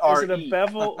bevel? M-I-T-R-E. Is it a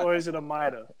bevel or is it a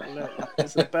miter?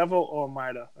 It's a bevel or a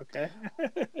miter. Okay.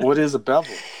 What is a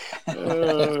bevel?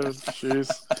 Oh,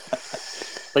 jeez.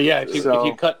 But yeah, if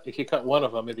you cut one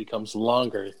of them, it becomes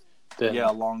longer.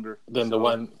 Longer than the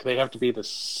one. They have to be the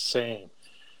same.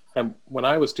 And when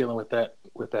I was dealing with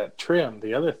that trim,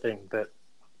 the other thing that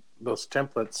those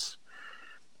templates,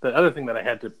 the other thing that I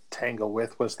had to tangle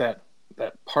with was that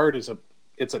part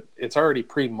it's already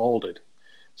pre-molded,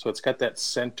 so it's got that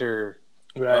center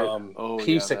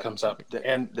piece that comes up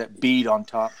and that bead on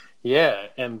top. Yeah,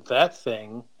 and that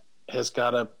thing has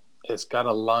got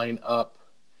to line up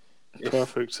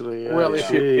perfectly. Well,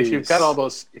 if you've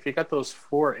got those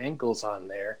 4 angles on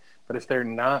there, but if they're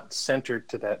not centered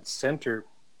to that center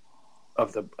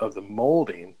of the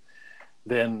molding,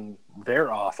 then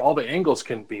they're off. All the angles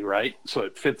can be right, so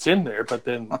it fits in there, but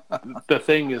then the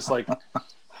thing is like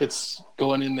it's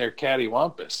going in there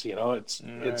cattywampus,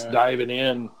 it's diving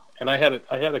in. And I had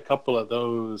a couple of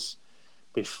those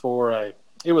before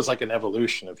it was like an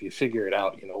evolution of you figure it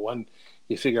out,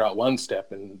 you figure out one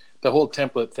step, and the whole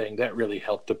template thing that really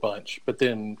helped a bunch. But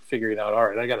then figuring out, all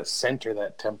right, I got to center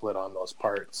that template on those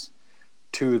parts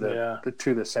to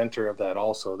the center of that.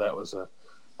 Also, that was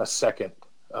a second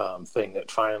thing that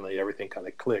finally everything kind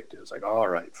of clicked. It was like, all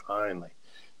right, finally,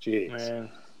 jeez, man,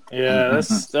 yeah,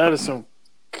 that is some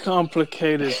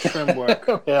complicated trim work.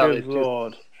 Good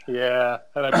Lord. Yeah,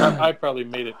 and I probably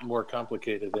made it more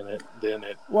complicated than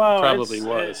it probably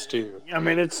was too. I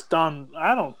mean, it's done.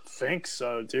 I don't think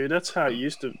so, dude. That's how it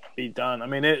used to be done. I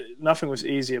mean, nothing was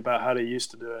easy about how they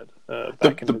used to do it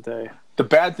back in the day. The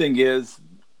bad thing is,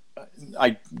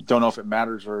 I don't know if it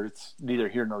matters or it's neither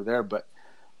here nor there, but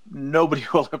nobody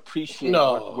will appreciate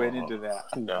what went into that.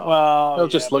 No, well, it'll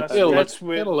just look. It'll look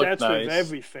nice. With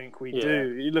everything we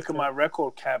do. You look at my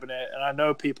record cabinet, and I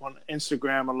know people on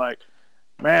Instagram are like,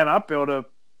 man, I built a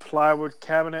plywood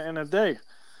cabinet in a day.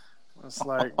 It's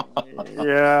like,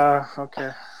 yeah,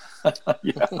 okay.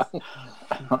 Yeah.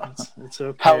 It's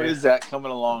okay. How is that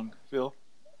coming along, Phil?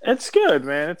 It's good,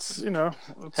 man. It's,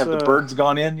 have the birds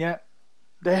gone in yet?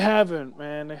 They haven't,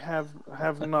 man. They have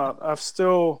not. I've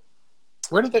still...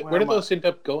 Where do those end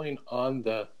up going on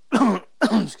the...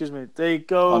 Excuse me. They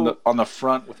go... On the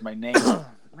front with my name.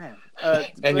 Man.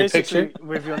 And your picture?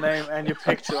 With your name and your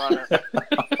picture on it.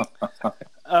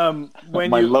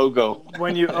 My logo.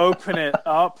 When you open it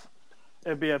up,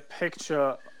 it'd be a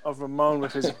picture of Ramon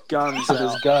with his guns. With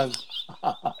his guns.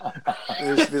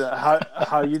 It would be like,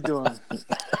 how you doing?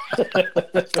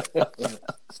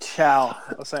 Ciao.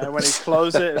 I'm saying when he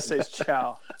closes it says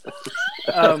ciao.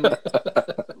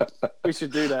 We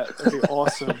should do that. It'd be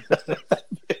awesome.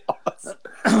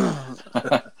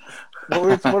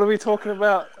 What are we talking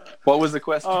about? What was the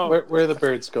question? Where are the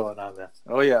birds going on there?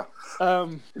 Oh yeah.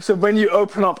 So when you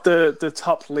open up the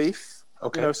top leaf,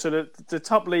 okay. So the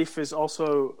top leaf is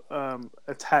also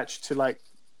attached to like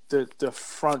the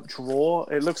front drawer.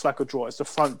 It looks like a drawer. It's the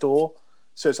front door.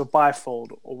 So it's a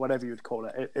bifold or whatever you'd call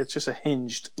it. It's just a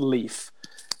hinged leaf.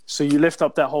 So you lift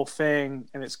up that whole thing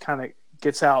and it's kind of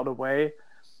gets out of the way,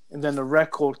 and then the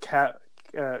record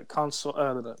console,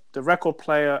 the record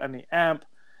player and the amp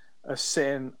are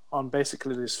sitting on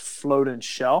basically this floating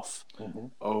shelf. Mm-hmm.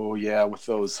 Oh yeah, with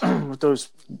those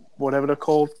whatever they're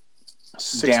called,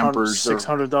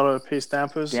 $600 a piece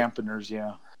dampers, dampeners,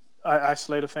 yeah,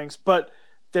 isolator things. But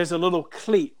there's a little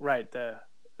cleat right there.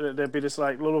 There'd be this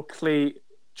like little cleat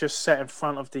just set in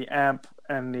front of the amp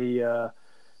and the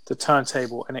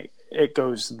turntable, and it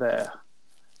goes there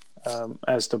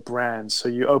as the brand. So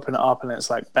you open it up and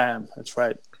it's like bam, it's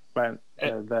right there.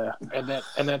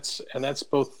 And that's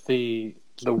both the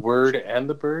word and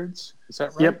the birds. Is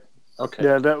that right? Yep. Okay.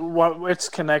 Yeah, it's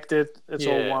connected. It's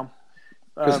all one.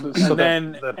 And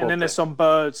then there's some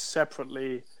birds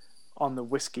separately on the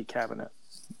whiskey cabinet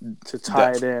to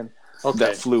tie it in. Okay.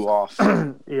 That flew off.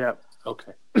 Yeah.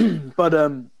 Okay. But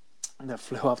that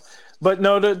flew off. But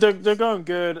no, they're going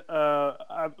good.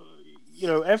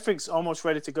 Everything's almost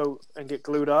ready to go and get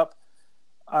glued up.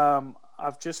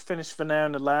 I've just finished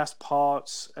veneering the last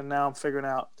parts, and now I'm figuring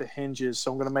out the hinges.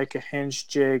 So I'm going to make a hinge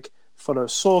jig for the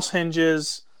source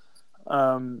hinges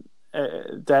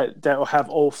that will have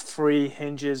all 3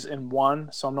 hinges in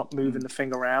one. So I'm not moving the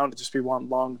thing around. It'll just be one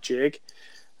long jig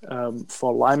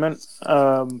for alignment.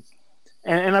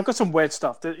 And I've got some weird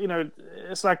stuff that,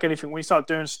 it's like anything. When you start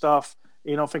doing stuff,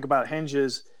 you don't think about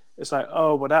hinges. It's like,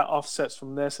 oh, well, that offsets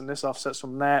from this and this offsets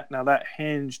from that. Now that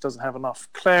hinge doesn't have enough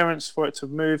clearance for it to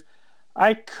move.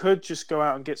 I could just go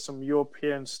out and get some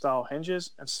European style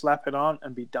hinges and slap it on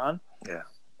and be done. Yeah.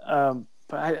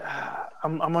 But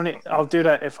I'm on it. I'll do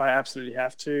that if I absolutely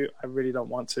have to. I really don't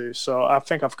want to. So I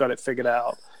think I've got it figured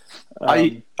out.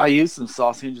 I used some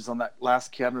sauce hinges on that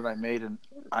last cabinet I made, and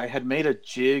I had made a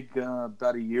jig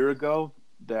about a year ago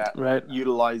that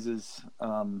utilizes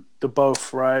the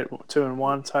both, right?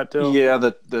 2-in-1 type deal. Yeah,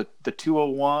 the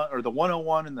 201 or the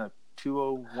 101 and the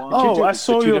 201. Oh, I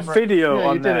saw your video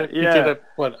on that. You did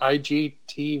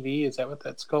IGTV? Is that what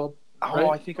that's called? Oh,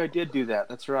 right? I think I did do that.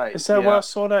 That's right. Is that where I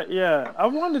saw that? Yeah. I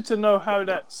wanted to know how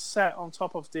that sat on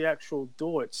top of the actual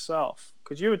door itself,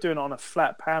 because you were doing it on a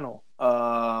flat panel.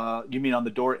 You mean on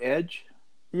the door edge?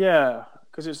 Yeah,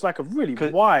 because it's like a really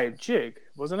wide jig,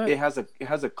 wasn't it? It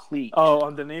has a cleat. Oh,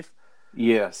 underneath?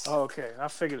 Yes. Oh, okay. I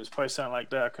figured it was probably something like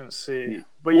that. I couldn't see.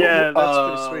 But yeah,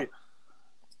 that's pretty sweet.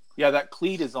 Yeah, that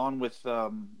cleat is on with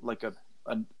like a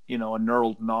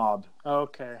knurled knob.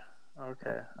 Okay.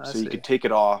 So you could take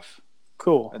it off.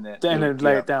 Cool. And then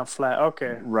lay it down flat.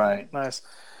 Okay. Right. Nice.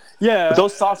 Yeah. But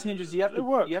those sauce hinges, you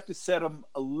have to set them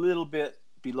a little bit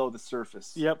below the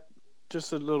surface. Yep.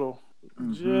 Just a little.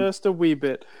 Mm-hmm. Just a wee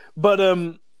bit. But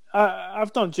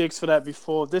I've done jigs for that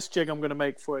before. This jig I'm going to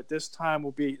make for it this time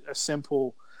will be a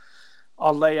simple.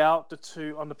 I'll lay out the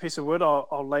two on the piece of wood.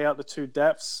 I'll lay out the two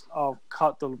depths. I'll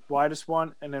cut the widest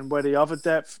one, and then where the other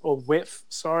depth or width,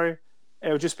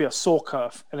 it'll just be a saw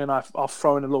curve, and then I'll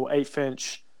throw in a little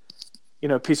 1/8-inch,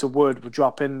 piece of wood will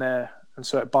drop in there, and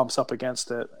so it bumps up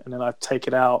against it, and then I take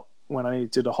it out when I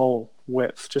need to do the whole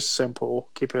width. Just simple,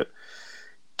 keep it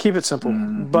simple.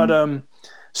 Mm-hmm. But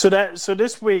so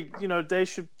this week, they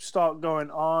should start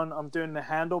going on. I'm doing the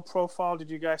handle profile.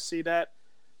 Did you guys see that?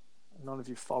 None of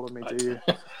you follow me, do you?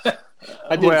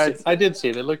 I did see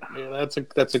it. It looked. Yeah,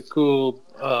 that's a cool.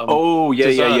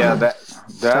 Yeah.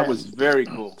 That was very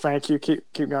cool. Thank you.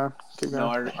 Keep going.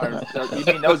 No, you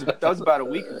mean that was about a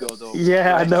week ago, though.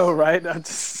 Yeah, right? I know, right? I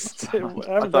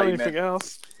haven't done anything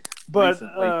else. But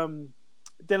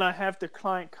then I have the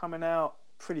client coming out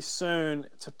pretty soon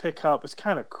to pick up. It's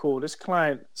kind of cool. This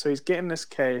client, so he's getting this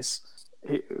case.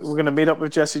 We're going to meet up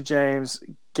with Jesse James,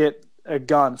 get a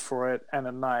gun for it and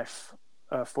a knife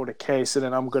for the case, and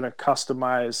then I'm going to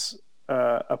customize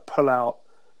a pull-out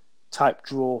type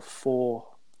drawer for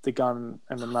the gun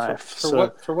and the knife.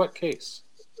 For what case?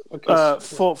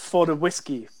 For the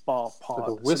whiskey bar part.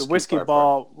 The whiskey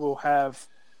bar will have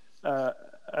kind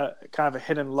of a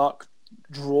hidden lock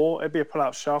drawer. It'd be a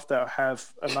pull-out shelf that will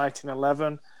have a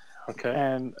 1911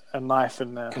 and a knife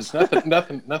in there. Because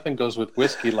nothing goes with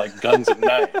whiskey like guns and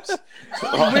knives.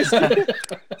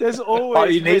 There's always all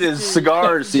you need is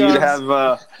cigars, so you'd have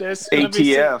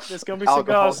ATF. There's gonna be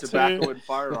alcohol, cigars tobacco, too. and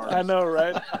firearms. I know,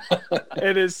 right?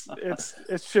 It's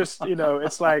just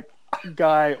it's like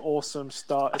guy awesome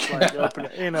start. It's like you open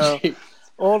it,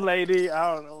 or lady,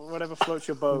 I don't know, whatever floats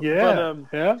your boat.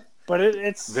 Yeah, But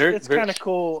it's kind of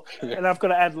cool, and I've got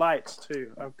to add lights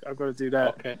too. I've got to do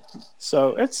that. Okay.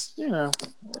 So it's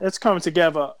it's coming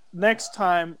together. Next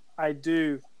time I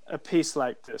do a piece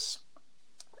like this,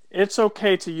 it's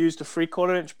okay to use the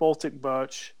 3/4-inch Baltic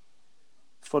birch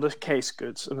for the case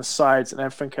goods and the sides and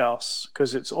everything else,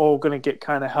 because it's all going to get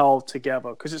kind of held together,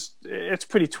 because it's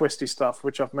pretty twisty stuff,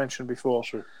 which I've mentioned before.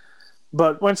 Sure.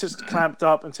 But once it's clamped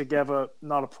up and together,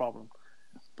 not a problem.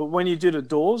 But when you do the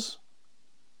doors,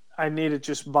 I need to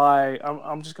just buy.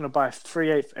 I'm just going to buy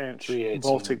 3/8-inch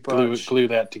Baltic birch. Glue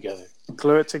that together.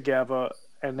 Glue it together,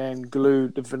 and then glue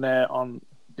the veneer on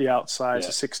the outside, the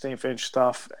 16th-inch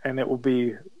stuff, and it will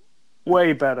be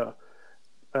way better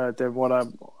than what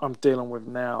I'm dealing with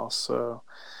now. So,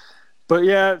 but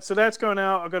yeah, so that's going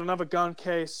out. I've got another gun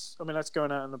case. I mean, that's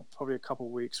going out in probably a couple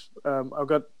of weeks. I've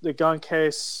got the gun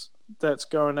case that's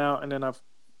going out, and then I've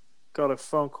got a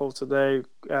phone call today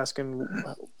asking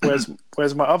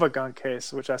where's my other gun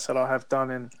case, which I said I'll have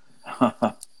done in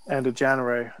end of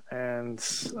January, and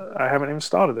I haven't even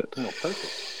started it. Oh,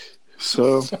 perfect.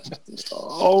 So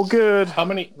all good. How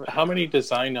many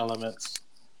design elements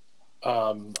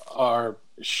are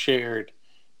shared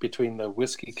between the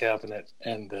whiskey cabinet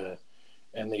and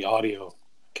the audio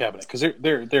cabinet? Because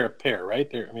they're a pair,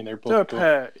 right? They're both. They're a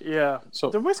pair, yeah. So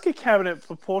the whiskey cabinet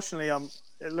proportionally,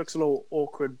 it looks a little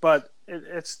awkward, but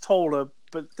it's taller.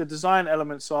 But the design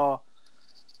elements are,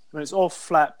 it's all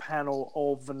flat panel,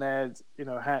 all veneered.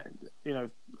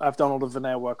 I've done all the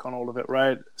veneer work on all of it,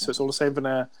 right? So it's all the same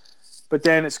veneer. But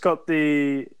then it's got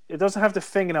it doesn't have the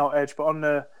fingernail edge, but on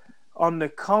on the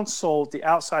console, the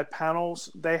outside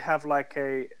panels, they have like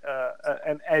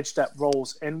an edge that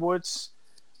rolls inwards.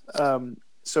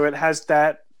 So it has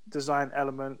that design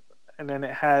element, and then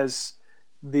it has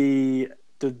the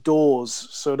doors.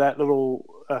 So that little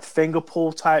finger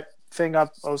pull type thing I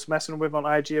was messing with on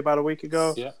IG about a week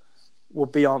ago, will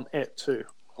be on it too.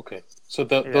 Okay, so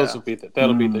those will be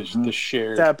that'll be the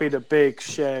shared. That'll be the big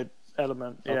shared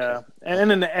element. Okay. Yeah,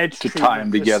 and then the edge to tie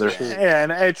them together. Yeah,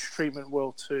 and the edge treatment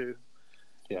will too.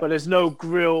 Yeah. But there's no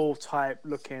grill type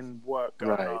looking work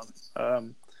going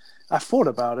on. I thought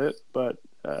about it, but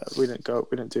we didn't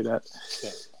do that. Yeah.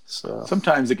 So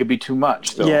sometimes it could be too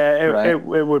much, though. Yeah, it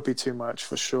would be too much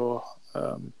for sure.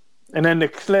 And then the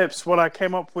clips, what I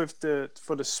came up with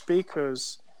for the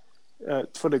speakers,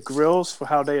 for the grills, for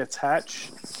how they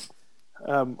attach.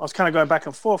 I was kind of going back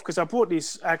and forth because I bought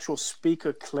these actual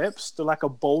speaker clips. They're like a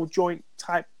ball joint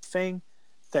type thing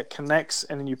that connects,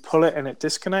 and then you pull it and it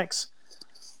disconnects.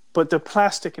 But they're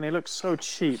plastic and they look so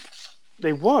cheap.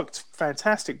 They worked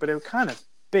fantastic, but they were kind of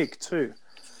big too.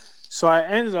 So I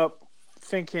ended up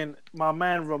thinking, my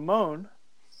man Ramon,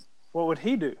 what would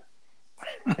he do?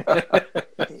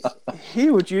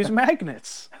 He would use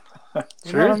magnets.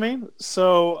 You know what I mean?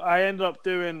 So I ended up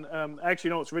doing, actually,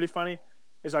 you know what's really funny?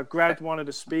 Is I grabbed one of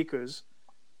the speakers,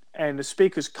 and the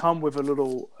speakers come with a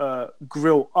little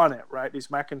grill on it, right?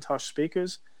 These Macintosh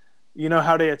speakers. You know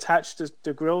how they attach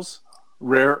the grills?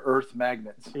 Rare earth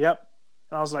magnets. Yep.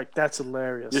 And I was like, that's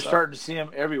hilarious. You're starting to see them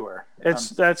everywhere.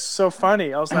 That's so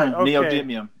funny. I was like, okay.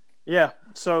 Neodymium. Yeah.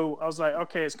 So I was like,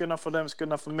 okay, it's good enough for them. It's good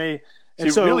enough for me.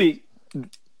 And so really,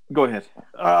 go ahead.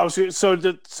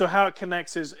 So how it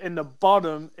connects is in the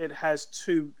bottom, it has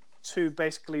two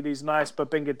basically these nice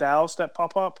Babinga dowels that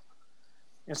pop up,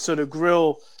 and so the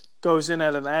grill goes in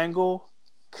at an angle,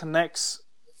 connects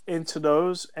into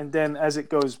those, and then as it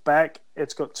goes back,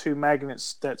 it's got two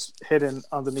magnets that's hidden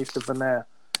underneath the veneer.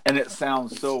 And it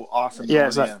sounds so awesome. Yeah,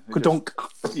 it's like ka-dunk.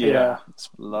 Yeah,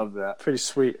 love that. Pretty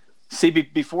sweet. See,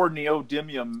 before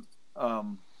neodymium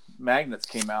magnets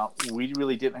came out, we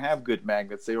really didn't have good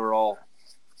magnets. They were all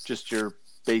just your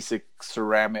basic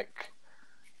ceramic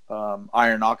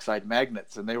iron oxide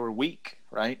magnets, and they were weak,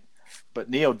 right?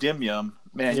 But neodymium,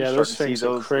 man, you're starting to see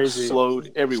those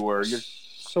explode everywhere.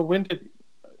 So when did...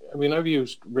 I mean, I've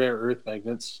used rare earth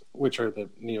magnets, which are the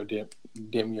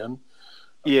neodymium.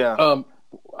 Yeah.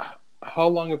 How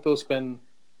long have those been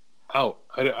out?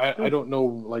 I don't know,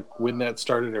 like, when that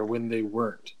started or when they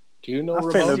weren't. Do you know?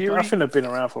 I think they've been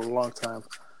around for a long time.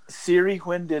 Siri,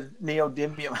 when did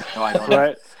neodymium? No, I don't know.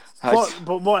 Right.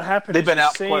 But what happened? They've been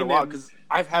out quite a while because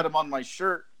I've had them on my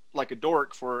shirt like a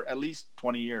dork for at least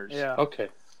 20 years. Yeah. Okay.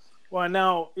 Well,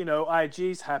 now,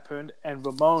 IG's happened, and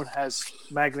Ramon has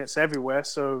magnets everywhere,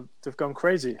 so they've gone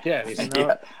crazy.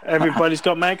 Yeah. Everybody's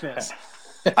got magnets.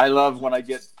 I love when I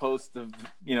get posts of,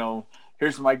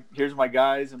 here's my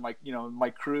guys and my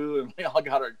crew, and we all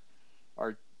got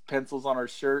our pencils on our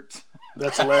shirts.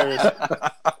 That's hilarious.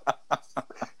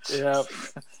 Yeah.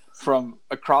 From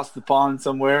across the pond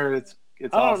somewhere, it's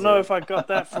I don't know if I got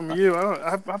that from you.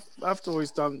 I've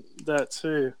always done that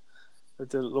too.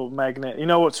 The little magnet. You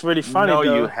know what's really funny? No,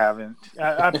 though? You haven't.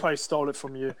 I probably stole it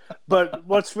from you. But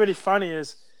what's really funny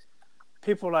is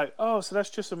people are like, "Oh, so that's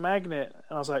just a magnet,"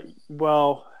 and I was like,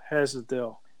 "Well, here's the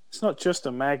deal. It's not just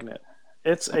a magnet.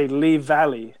 It's a Lee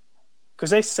Valley,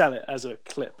 because they sell it as a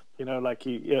clip. Like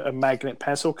a magnet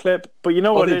pencil clip. But you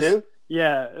know what it is? Do?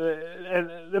 Yeah,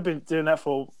 and they've been doing that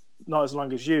for not as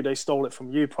long as you. They stole it from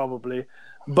you probably.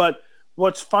 But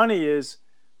what's funny is,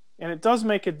 and it does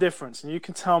make a difference, and you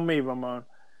can tell me, Ramon,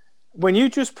 when you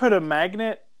just put a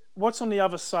magnet, what's on the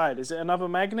other side? Is it another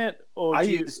magnet? Or I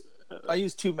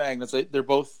use two magnets. They're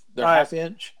half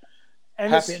inch,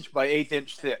 inch by 1/8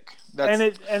 inch thick. And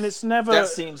it's never. That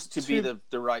seems to be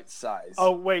the right size.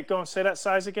 Oh wait, go and say that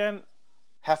size again.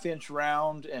 1/2 inch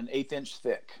round and 1/8 inch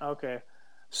thick. Okay,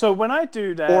 so when I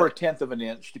do that, or 1/10 of an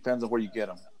inch, depends on where you get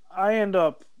them. I end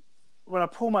up when I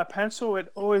pull my pencil,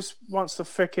 it always wants to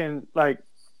frickin' like.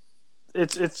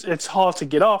 It's hard to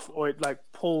get off, or it like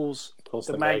pulls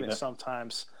the magnet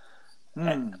sometimes.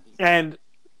 And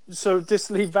so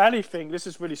this Lee Valley thing, this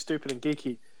is really stupid and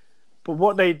geeky, but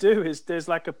what they do is there's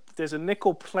a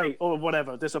nickel plate or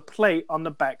whatever. There's a plate on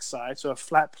the backside, so a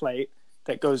flat plate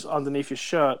that goes underneath your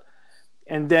shirt,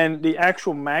 and then the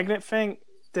actual magnet thing.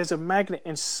 There's a magnet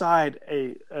inside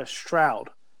a shroud,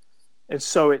 and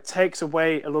so it takes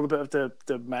away a little bit of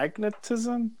the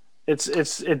magnetism. It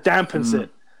dampens it.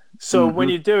 So when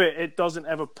you do it, it doesn't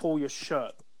ever pull your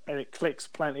shirt, and it clicks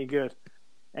plenty good.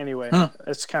 Anyway,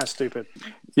 it's kind of stupid.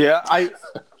 Yeah, I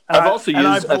I've also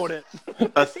used I bought it.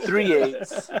 a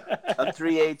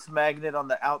 3/8 magnet on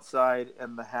the outside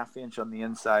and the 1/2 inch on the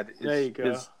inside. There you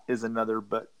go. Is another,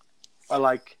 but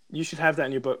You should have that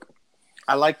in your book.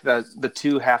 I like the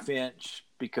 2 1/2 inch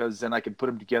because then I can put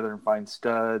them together and find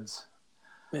studs.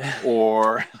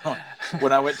 Or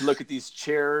when I went to look at these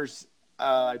chairs,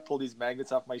 I pulled these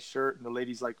magnets off my shirt, and the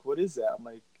lady's like, "What is that?" I'm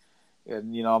like,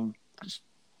 and I'm just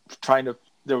trying to.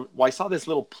 I saw this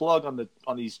little plug on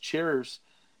these chairs,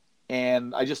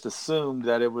 and I just assumed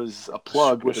that it was a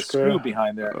plug with a screw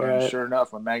behind there. Right. And sure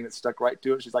enough, my magnet stuck right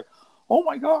to it. She's like, "Oh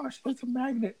my gosh, it's a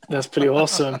magnet!" That's pretty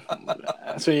awesome.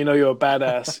 That's when you know you're a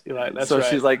badass. You're like, "That's so right."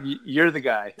 She's like, "You're the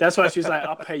guy." That's why she's like,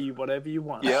 "I'll pay you whatever you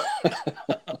want." Yep.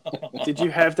 Did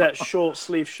you have that short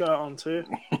sleeve shirt on too?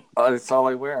 That's all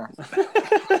I wear.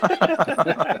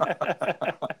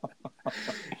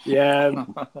 Yeah,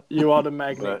 you are the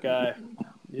magnet guy.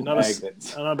 You're not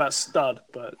magnets. I don't know about stud,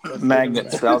 but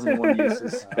magnets, 1,001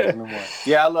 uses.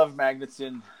 Yeah, I love magnets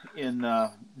in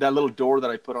that little door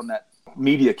that I put on that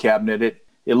media cabinet.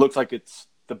 It looks like it's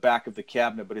the back of the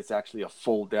cabinet, but it's actually a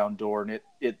fold down door, and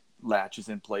it latches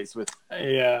in place with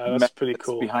that's pretty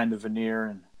cool behind the veneer.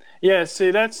 And yeah,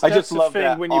 see that's I just the love thing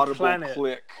that when you audible plan it.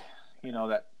 Click,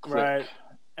 that click. Right.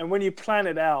 And when you plan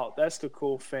it out, that's the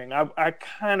cool thing. I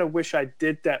kind of wish I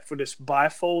did that for this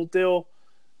bifold deal,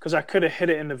 because I could have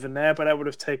hit it in the veneer, but that would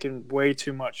have taken way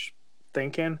too much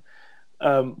thinking.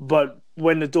 But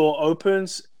when the door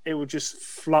opens, it will just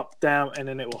flop down, and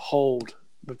then it will hold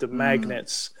with the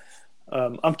magnets.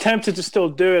 I'm tempted to still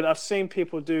do it. I've seen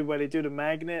people do where they do the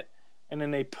magnet, and then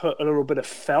they put a little bit of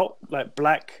felt, like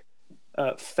black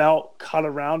felt, cut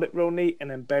around it real neat,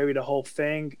 and then bury the whole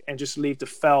thing and just leave the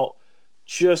felt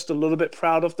just a little bit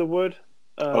proud of the wood.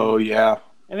 Oh yeah,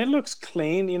 and it looks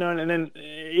clean, and then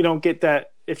you don't get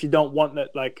that if you don't want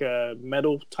that like a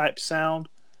metal type sound.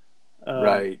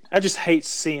 Right. I just hate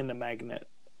seeing the magnet,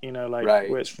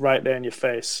 where it's right there in your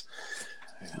face.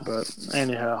 Yeah. But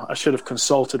anyhow, I should have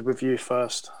consulted with you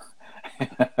first.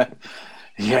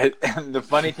 Yeah, and the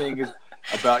funny thing is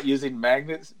about using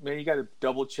magnets, man, you got to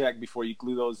double check before you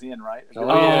glue those in, right?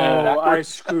 I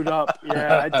screwed up.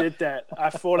 Yeah, I did that.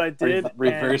 I thought I did.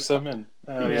 Reverse them and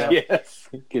yes.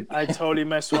 I totally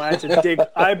messed around. I had to dig.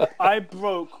 I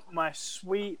broke my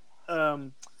sweet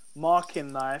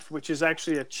marking knife, which is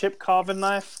actually a chip carving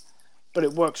knife, but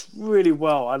it works really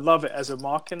well. I love it as a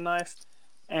marking knife,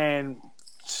 and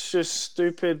it's just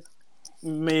stupid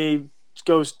me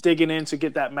goes digging in to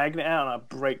get that magnet out, and I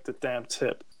break the damn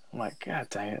tip. I'm like, God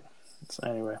dang it. So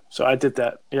anyway, so I did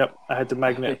that. Yep, I had the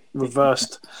magnet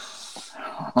reversed.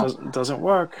 Doesn't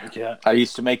work. Yeah, I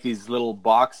used to make these little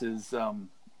boxes.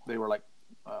 They were like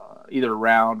either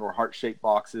round or heart-shaped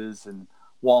boxes, and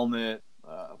walnut,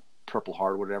 purple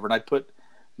heart, whatever. And I put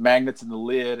magnets in the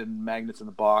lid and magnets in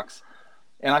the box.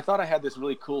 And I thought I had this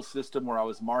really cool system where I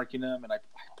was marking them, and I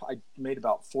made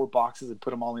about 4 boxes and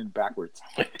put them all in backwards.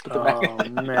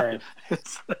 Man!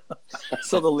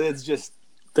 So the lids just.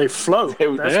 They float.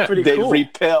 That's pretty cool. They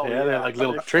repel. Yeah, they're like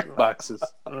little trick boxes.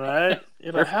 Right?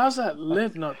 You're like, how's that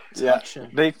lid not touching? Yeah,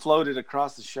 they floated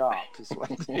across the shop.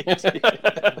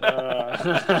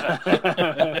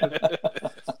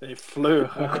 They flew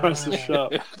across the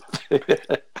shop.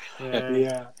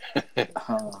 Yeah.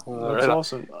 That's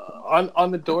awesome.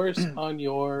 On the doors on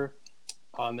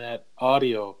that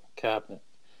audio cabinet,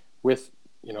 with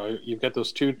you've got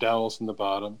those 2 dowels in the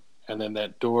bottom, and then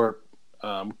that door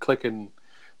clicking.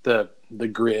 The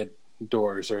grid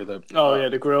doors or the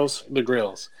the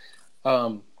grills.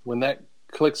 When that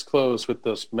clicks close with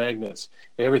those magnets,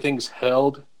 everything's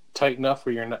held tight enough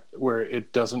where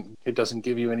it doesn't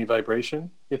give you any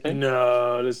vibration, you think?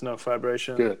 No, there's no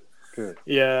vibration. Good.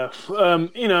 Yeah.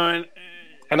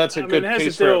 And that's a good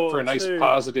case for a nice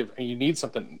positive, and you need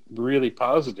something really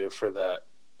positive for that,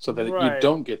 so that you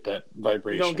don't get that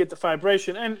vibration. You don't get the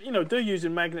vibration. And, they're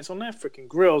using magnets on their freaking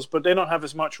grills, but they don't have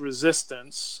as much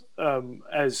resistance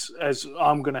as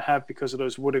I'm going to have because of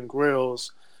those wooden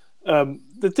grills.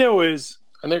 The deal is,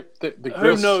 and the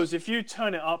grills, who knows? If you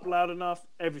turn it up loud enough,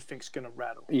 everything's going to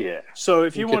rattle. Yeah. So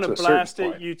if you want to blast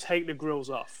it, you take the grills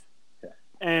off. Yeah.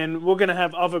 And we're going to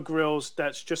have other grills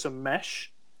that's just a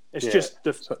mesh. It's just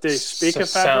the speaker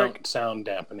fabric. Sound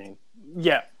dampening.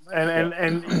 Yeah.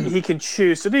 And he can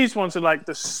choose. So these ones are like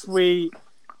the sweet.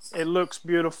 It looks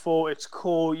beautiful. It's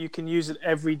cool. You can use it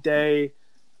every day.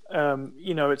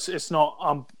 It's not.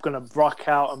 I'm gonna rock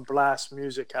out and blast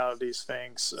music out of these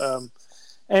things.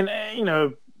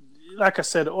 Like I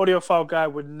said, audiophile guy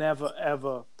would never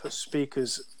ever put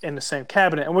speakers in the same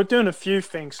cabinet. And we're doing a few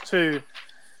things too,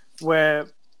 where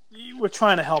we're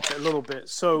trying to help it a little bit.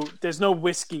 So there's no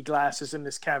whiskey glasses in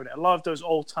this cabinet. A lot of those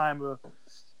old timer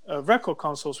record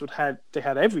consoles had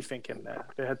everything in there.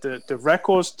 They had the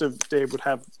records. They would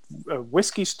have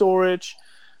whiskey storage.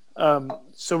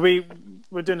 So we're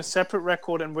doing a separate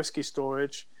record and whiskey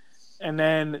storage, and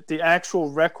then the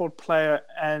actual record player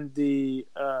and the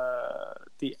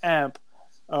amp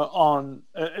on.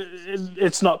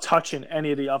 It's not touching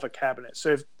any of the other cabinets.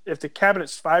 So if the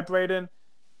cabinet's vibrating,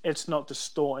 it's not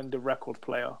distorting the record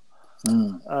player.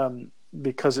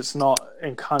 Because it's not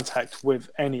in contact with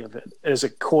any of it. There's a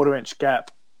 1/4-inch gap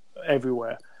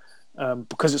everywhere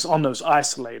because it's on those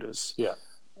isolators. Yeah.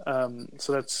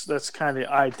 So that's kind of the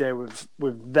idea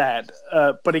with that.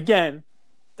 But again,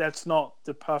 that's not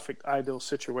the perfect ideal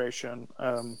situation.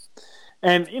 And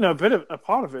a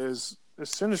part of it is as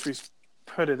soon as we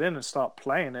put it in and start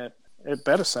playing it, it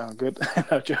better sound good.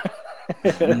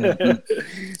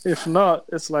 If not,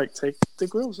 it's like take the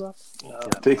grills off.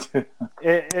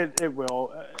 It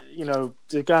will.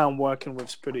 The guy I'm working with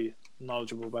is pretty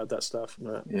knowledgeable about that stuff.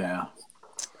 But yeah.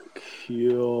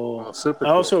 Cool. Well, super. I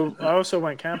also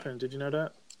went camping. Did you know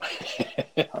that?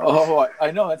 Oh, I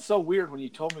know. It's so weird when you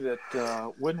told me that.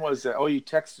 When was that? Oh, you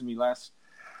texted me a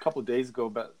couple of days ago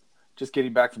about just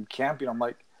getting back from camping. I'm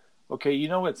like, okay,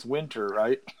 it's winter,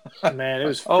 right? Man, it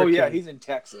was. Oh yeah, he's in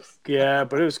Texas. Yeah,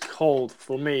 but it was cold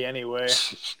for me anyway.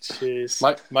 Jeez.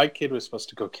 My kid was supposed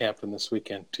to go camping this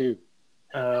weekend too.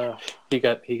 He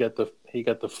got the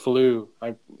flu.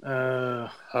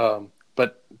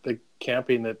 But the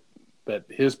camping that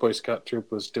his Boy Scout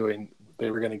troop was doing, they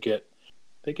were going to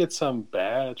get some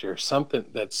badge or something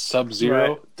that's Sub-Zero.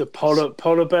 Right. The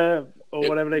polar bear or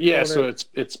whatever they call it. Yeah, so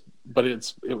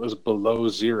it was below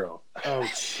zero. Oh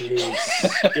jeez.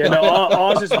 Yeah, no,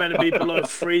 ours is meant to be below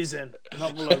freezing,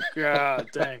 not below. God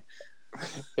dang.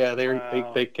 Yeah,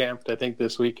 they camped. I think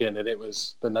this weekend, and it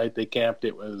was the night they camped.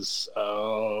 It was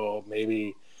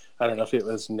maybe I don't know if it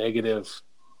was negative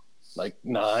like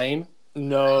 9.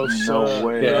 No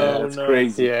way. Yeah, that's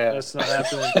crazy. Yeah, that's not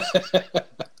happening.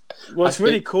 What's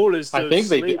really cool is I think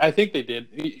they did.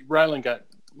 Rylan got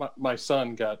my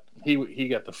son got he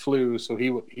got the flu, so he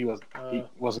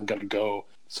wasn't going to go.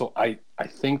 So I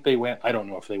think they went. I don't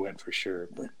know if they went for sure,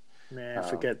 but man,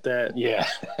 forget that. Yeah,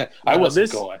 I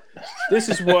wasn't going. This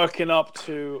is working up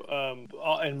to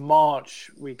in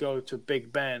March we go to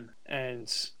Big Bend,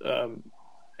 and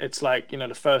it's like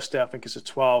the first day I think it's a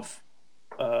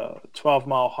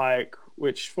 12-mile hike,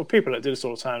 which for people that do this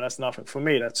all the time, that's nothing. For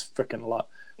me, that's freaking a lot.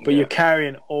 But you're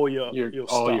carrying all your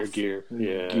stuff. All your gear.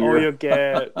 Yeah. All your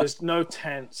gear. There's no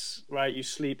tents, right? You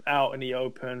sleep out in the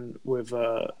open with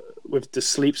the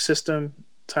sleep system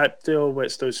type deal where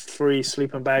it's those 3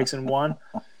 sleeping bags in one.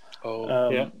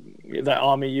 That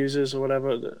Army uses or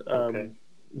whatever. Okay.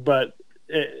 But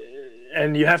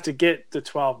and you have to get the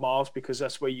 12 miles because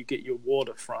that's where you get your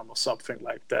water from or something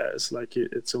like that. It's like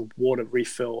it's a water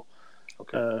refill,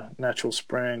 natural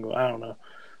spring, or I don't know.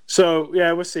 So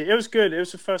yeah, we'll see. It was good. It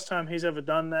was the first time he's ever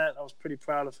done that. I was pretty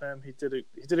proud of him. He did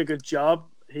a good job.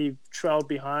 He trailed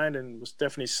behind and was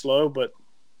definitely slow, but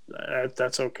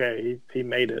that's okay. He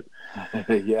made it.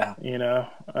 Yeah.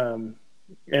 And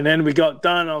then we got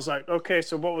done. I was like, okay,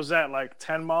 so what was that? Like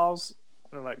 10 miles?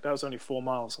 They're like, that was only 4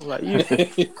 miles. I was like,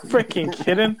 you freaking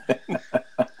kidding?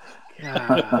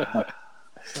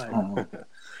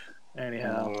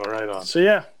 Anyhow. Right on. So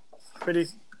yeah, pretty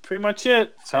much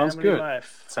it. Sounds Family good.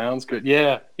 Life. Sounds good.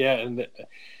 Yeah, and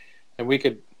we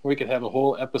could have a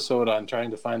whole episode on trying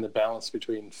to find the balance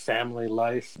between family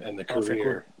life and the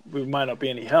career. We might not be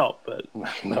any help, but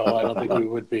no, I don't think we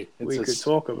would be. We could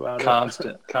talk about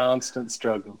constant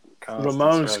struggle.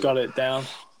 Ramon's got it down.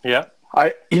 Yeah.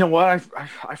 You know what?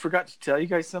 I forgot to tell you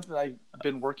guys something I've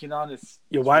been working on.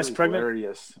 Your wife's really pregnant?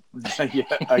 Hilarious. Yeah,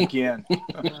 again.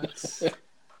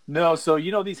 No, so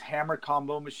these hammer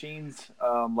combo machines,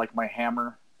 like my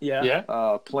hammer.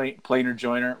 Yeah. Planer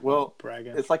joiner. Well,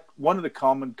 bragging. It's like one of the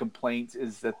common complaints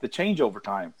is that the changeover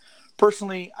time.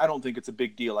 Personally, I don't think it's a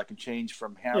big deal. I can change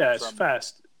from hammer. Yeah, it's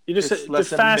fast. You just the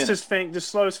fastest thing, the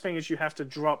slowest thing is you have to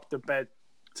drop the bed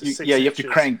to 6 inches. You have to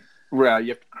crank. Right, you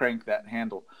have to crank that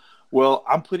handle. Well,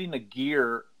 I'm putting a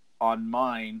gear on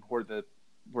mine where the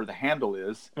handle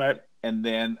is, right, and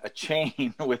then a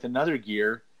chain with another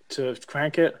gear to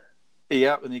crank it.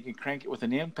 Yeah, and you can crank it with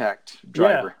an impact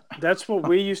driver. Yeah, that's what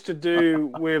we used to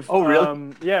do with. Oh,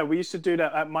 really? Yeah, we used to do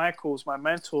that at Michael's, my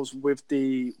mentors, with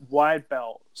the wide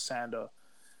belt sander.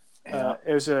 Yeah.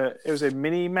 It was a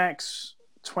Mini Max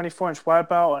 24-inch wide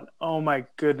belt, and oh my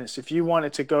goodness, if you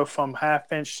wanted to go from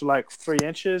 1/2 inch to like 3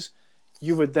 inches,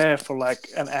 you were there for like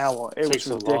an hour. It was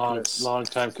ridiculous. Long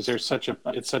time because it's such a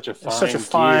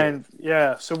fine gear.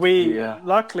 Yeah. So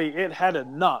luckily it had a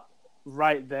nut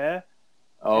right there.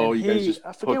 Oh, you guys just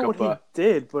I forget what he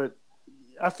did, but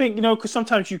I think because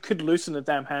sometimes you could loosen the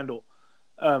damn handle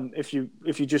if you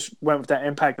just went with that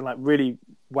impact and like really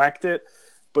whacked it,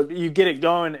 but you get it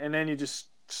going and then you just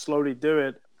slowly do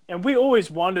it. And we always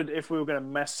wondered if we were going to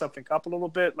mess something up a little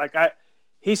bit. Like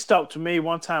he stopped to me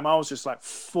one time. I was just like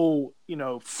full,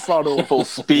 throttle, full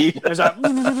speed. He's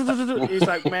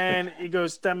like, man, he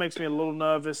goes, that makes me a little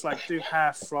nervous. Like, do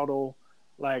half throttle.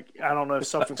 Like, I don't know if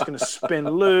something's going to spin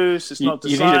loose. It's not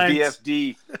designed. You need a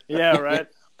VFD. Yeah, right.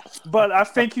 But I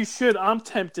think you should. I'm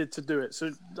tempted to do it.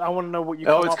 So I want to know what you.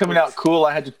 Oh, it's coming out cool.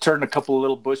 I had to turn a couple of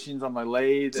little bushings on my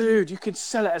lathe. Dude, you could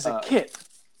sell it as a kit.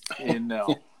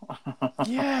 No.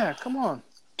 Yeah, come on.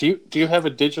 Do you have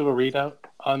a digital readout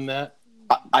on that?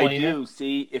 I do.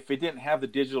 See, if it didn't have the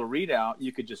digital readout,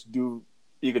 you could just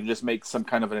make some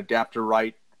kind of an adapter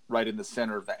right in the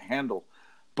center of that handle.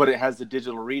 But it has the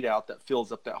digital readout that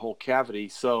fills up that whole cavity.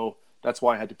 So that's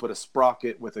why I had to put a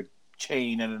sprocket with a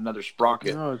chain and another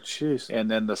sprocket. Oh, jeez. And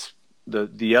then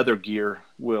the other gear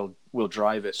will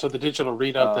drive it. So the digital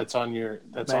readout that's on your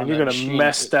on you're gonna machine,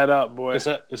 mess that up, boy. Is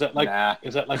that like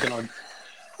is that like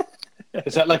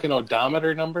an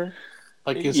odometer number?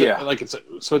 Like it's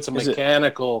a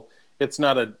mechanical. It's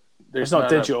not a. It's not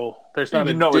digital. There's not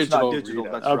a digital. It's not digital.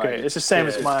 That's okay, right. it's the same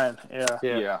as mine.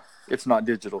 Yeah. It's not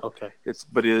digital. Okay. It's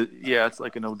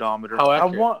like an odometer. How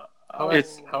accurate?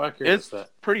 How accurate is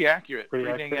that? Pretty accurate. Pretty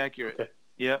accurate? accurate. Okay.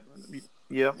 Yeah.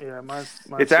 Yeah, mine's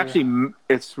it's actually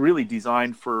it's really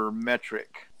designed for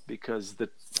metric because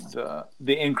the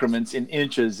increments in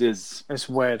inches it's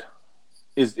weird.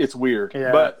 It's weird.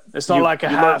 Yeah, but it's not like a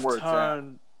half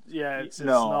turn. Yeah, it's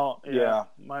not. Yeah,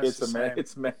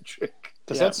 it's metric.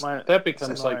 That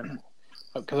becomes like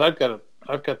because I've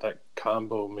got that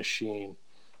combo machine,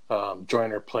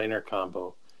 joiner planer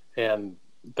combo, and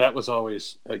that was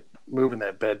always like moving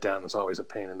that bed down was always a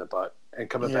pain in the butt and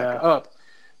coming back up.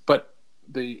 But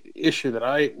the issue that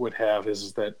I would have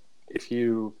is that if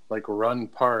you like run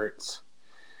parts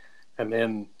and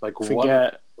then like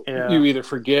you either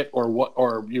forget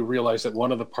or you realize that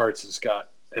one of the parts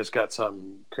has got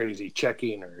some crazy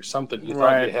checking or something. You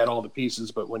thought you had all the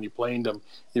pieces, but when you planed them,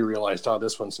 you realized,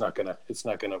 this one's not gonna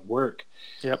work.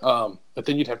 Yep. But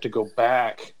then you'd have to go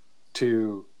back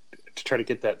to try to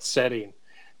get that setting.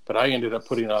 But I ended up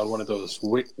putting on one of those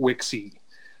Wixie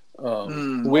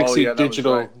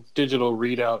digital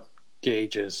readout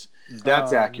gauges.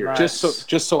 That's accurate. Nice.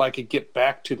 Just so I could get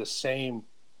back to the same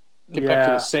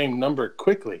number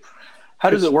quickly. How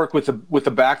does it work with the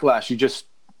backlash? You just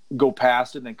go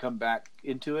past it and then come back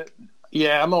into it?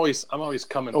 Yeah, I'm always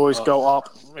coming. Always up. go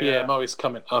up. Yeah, I'm always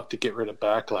coming up to get rid of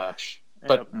backlash.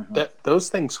 But those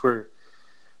things were,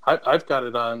 I've got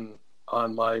it on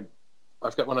my.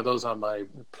 I've got one of those on my.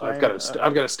 I've got a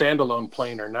standalone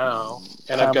planer now,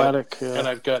 and I've got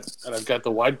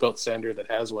the wide belt sander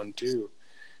that has one too.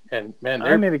 And man,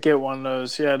 I need to get one of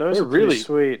those. Yeah, those are really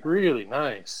sweet, really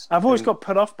nice. I've always got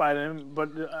put off by them, but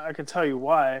I can tell you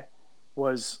why.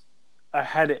 Was I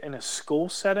had it in a school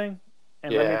setting,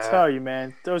 and let me tell you,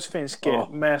 man, those things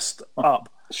get messed up.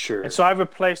 Sure. And so I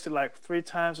replaced it like 3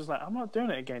 times. I was like, I'm not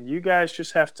doing it again. You guys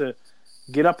just have to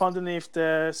get up underneath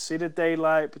there, see the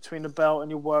daylight between the belt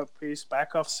and your workpiece,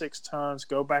 back off 6 turns,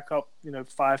 go back up,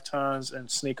 5 turns, and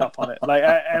sneak up on it.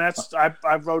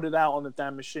 I wrote it out on the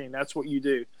damn machine. That's what you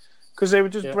do, because they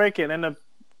would just break it and then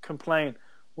complain,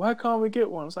 why can't we get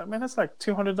one? It's like, man, that's like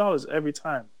 $200 every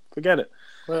time. Forget it.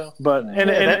 Well, but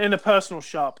in a personal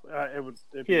shop,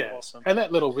 it'd be awesome. And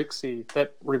that little Wixie,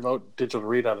 that remote digital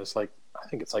readout is like, I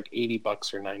think it's like $80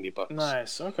 or $90.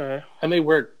 Nice. Okay. And they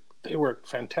work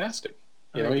fantastic.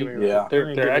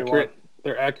 They're accurate.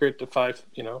 They're accurate to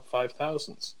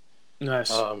 5,000s.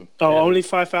 Nice. Only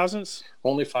 5,000s?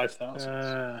 Only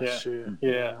 5,000s. Sure.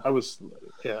 Yeah, I was.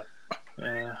 Yeah.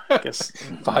 Yeah, I guess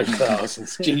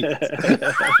 5,000s. Geez.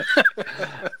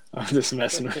 I'm just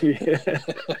messing with you.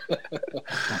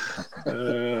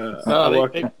 I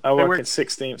work in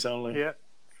 16ths only. Yeah,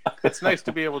 it's nice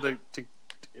to be able to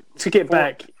get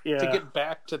back. Yeah, to get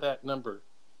back to that number.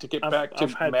 To get back to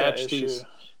match these.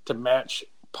 To match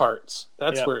parts.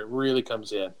 That's where it really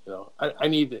comes in. I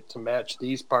need it to match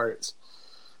these parts,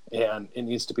 and it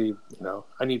needs to be.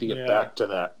 I need to get back to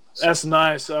that. So. That's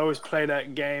nice. I always play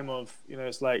that game of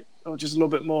it's like just a little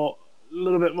bit more.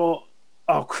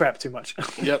 Oh crap! Too much.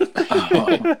 Yep.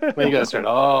 Well, you gotta start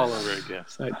all over again.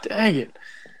 It's like, dang it.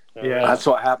 Yeah. That's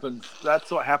what happens. That's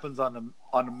what happens on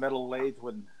a metal lathe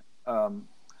when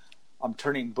I'm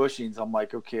turning bushings. I'm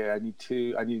like, okay, I need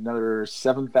another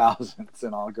 7 thousandths,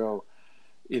 and I'll go,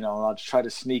 I'll try to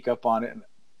sneak up on it, and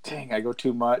dang, I go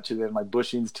too much, and then my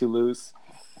bushing's too loose,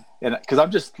 and because I'm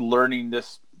just learning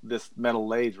this metal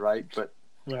lathe, right? But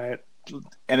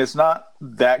and it's not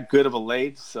that good of a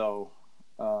lathe, so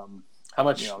how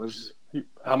much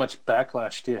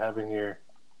backlash do you have in your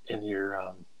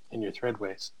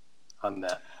threadways on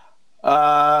that?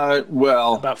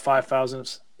 Well, about 5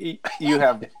 thousandths. You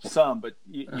have some, but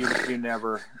you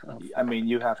never. I mean,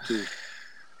 you have to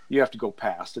go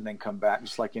past and then come back,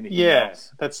 just like anything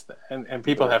else. That's and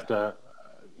people have to.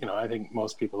 I think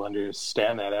most people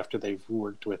understand that after they've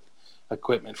worked with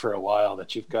equipment for a while,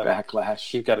 that you've got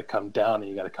backlash. You've got to come down and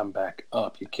you got to come back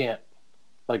up. You can't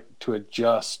to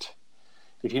adjust.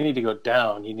 If you need to go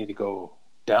down, you need to go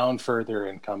down further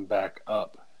and come back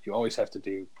up. You always have to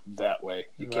do that way.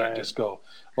 You can't just go,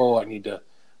 I need to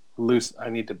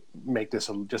make this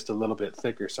just a little bit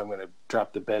thicker, so I'm going to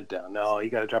drop the bed down. No, you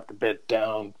got to drop the bed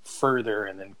down further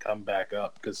and then come back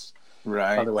up, because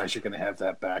otherwise you're going to have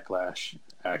that backlash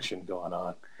action going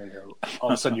on, and all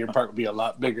of a sudden your part will be a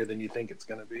lot bigger than you think it's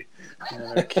going to be.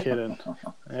 Yeah, no kidding.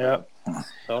 Yep.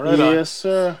 All right. Yes,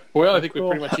 sir. Well, I think we've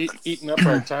pretty much eaten up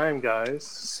our time, guys.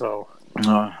 So,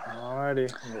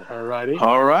 alrighty.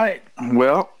 All right.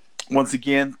 Well, once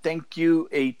again, thank you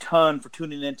a ton for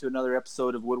tuning in to another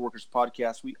episode of Woodworkers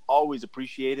Podcast. We always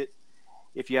appreciate it.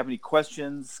 If you have any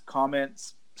questions,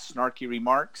 comments, snarky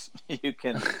remarks, you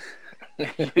can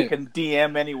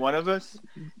DM any one of us.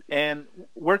 And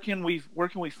where can we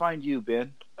find you,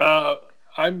 Ben?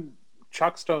 I'm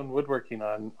Chalkstone Woodworking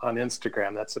on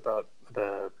Instagram. That's about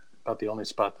the only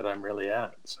spot that I'm really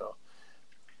at. So,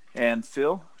 and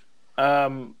Phil,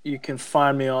 you can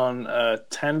find me on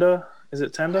Tender. Is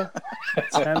it Tender?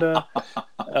 Tender.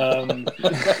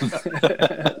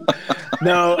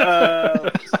 No.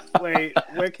 Wait.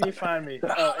 Where can you find me?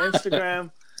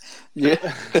 Instagram.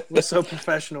 Yeah. We're so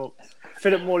professional.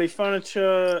 Philip Morley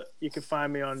Furniture. You can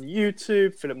find me on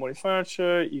YouTube, Philip Morley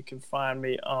Furniture. You can find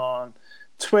me on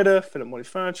Twitter, Philip Morley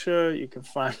Furniture. You can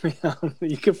find me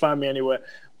anywhere.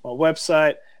 My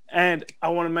website. And I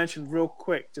want to mention real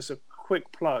quick, just a quick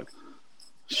plug.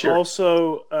 Sure.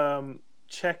 Also,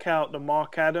 check out the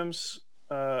Mark Adams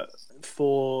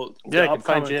for the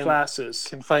upcoming classes.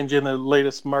 Can find you in the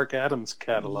latest Mark Adams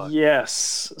catalog.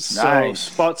 Yes. So nice.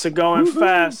 Spots are going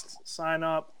fast. Sign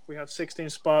up. We have 16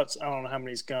 spots. I don't know how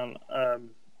many's gone.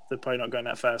 They're probably not going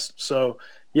that fast. So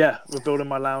yeah, we're building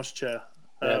my lounge chair.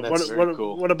 That's very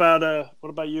cool. What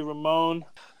about you, Ramon?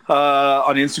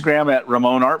 On Instagram at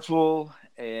Ramon Artful,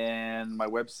 and my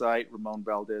website, Ramon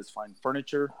Valdez Fine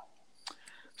Furniture.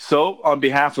 So on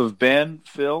behalf of Ben,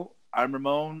 Phil, I'm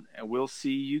Ramon, and we'll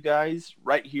see you guys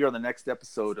right here on the next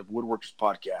episode of Woodworkers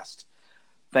Podcast.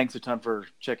 Thanks a ton for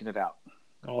checking it out.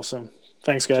 Awesome.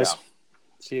 Thanks, guys. Ciao.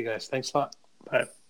 See you guys. Thanks a lot. Bye.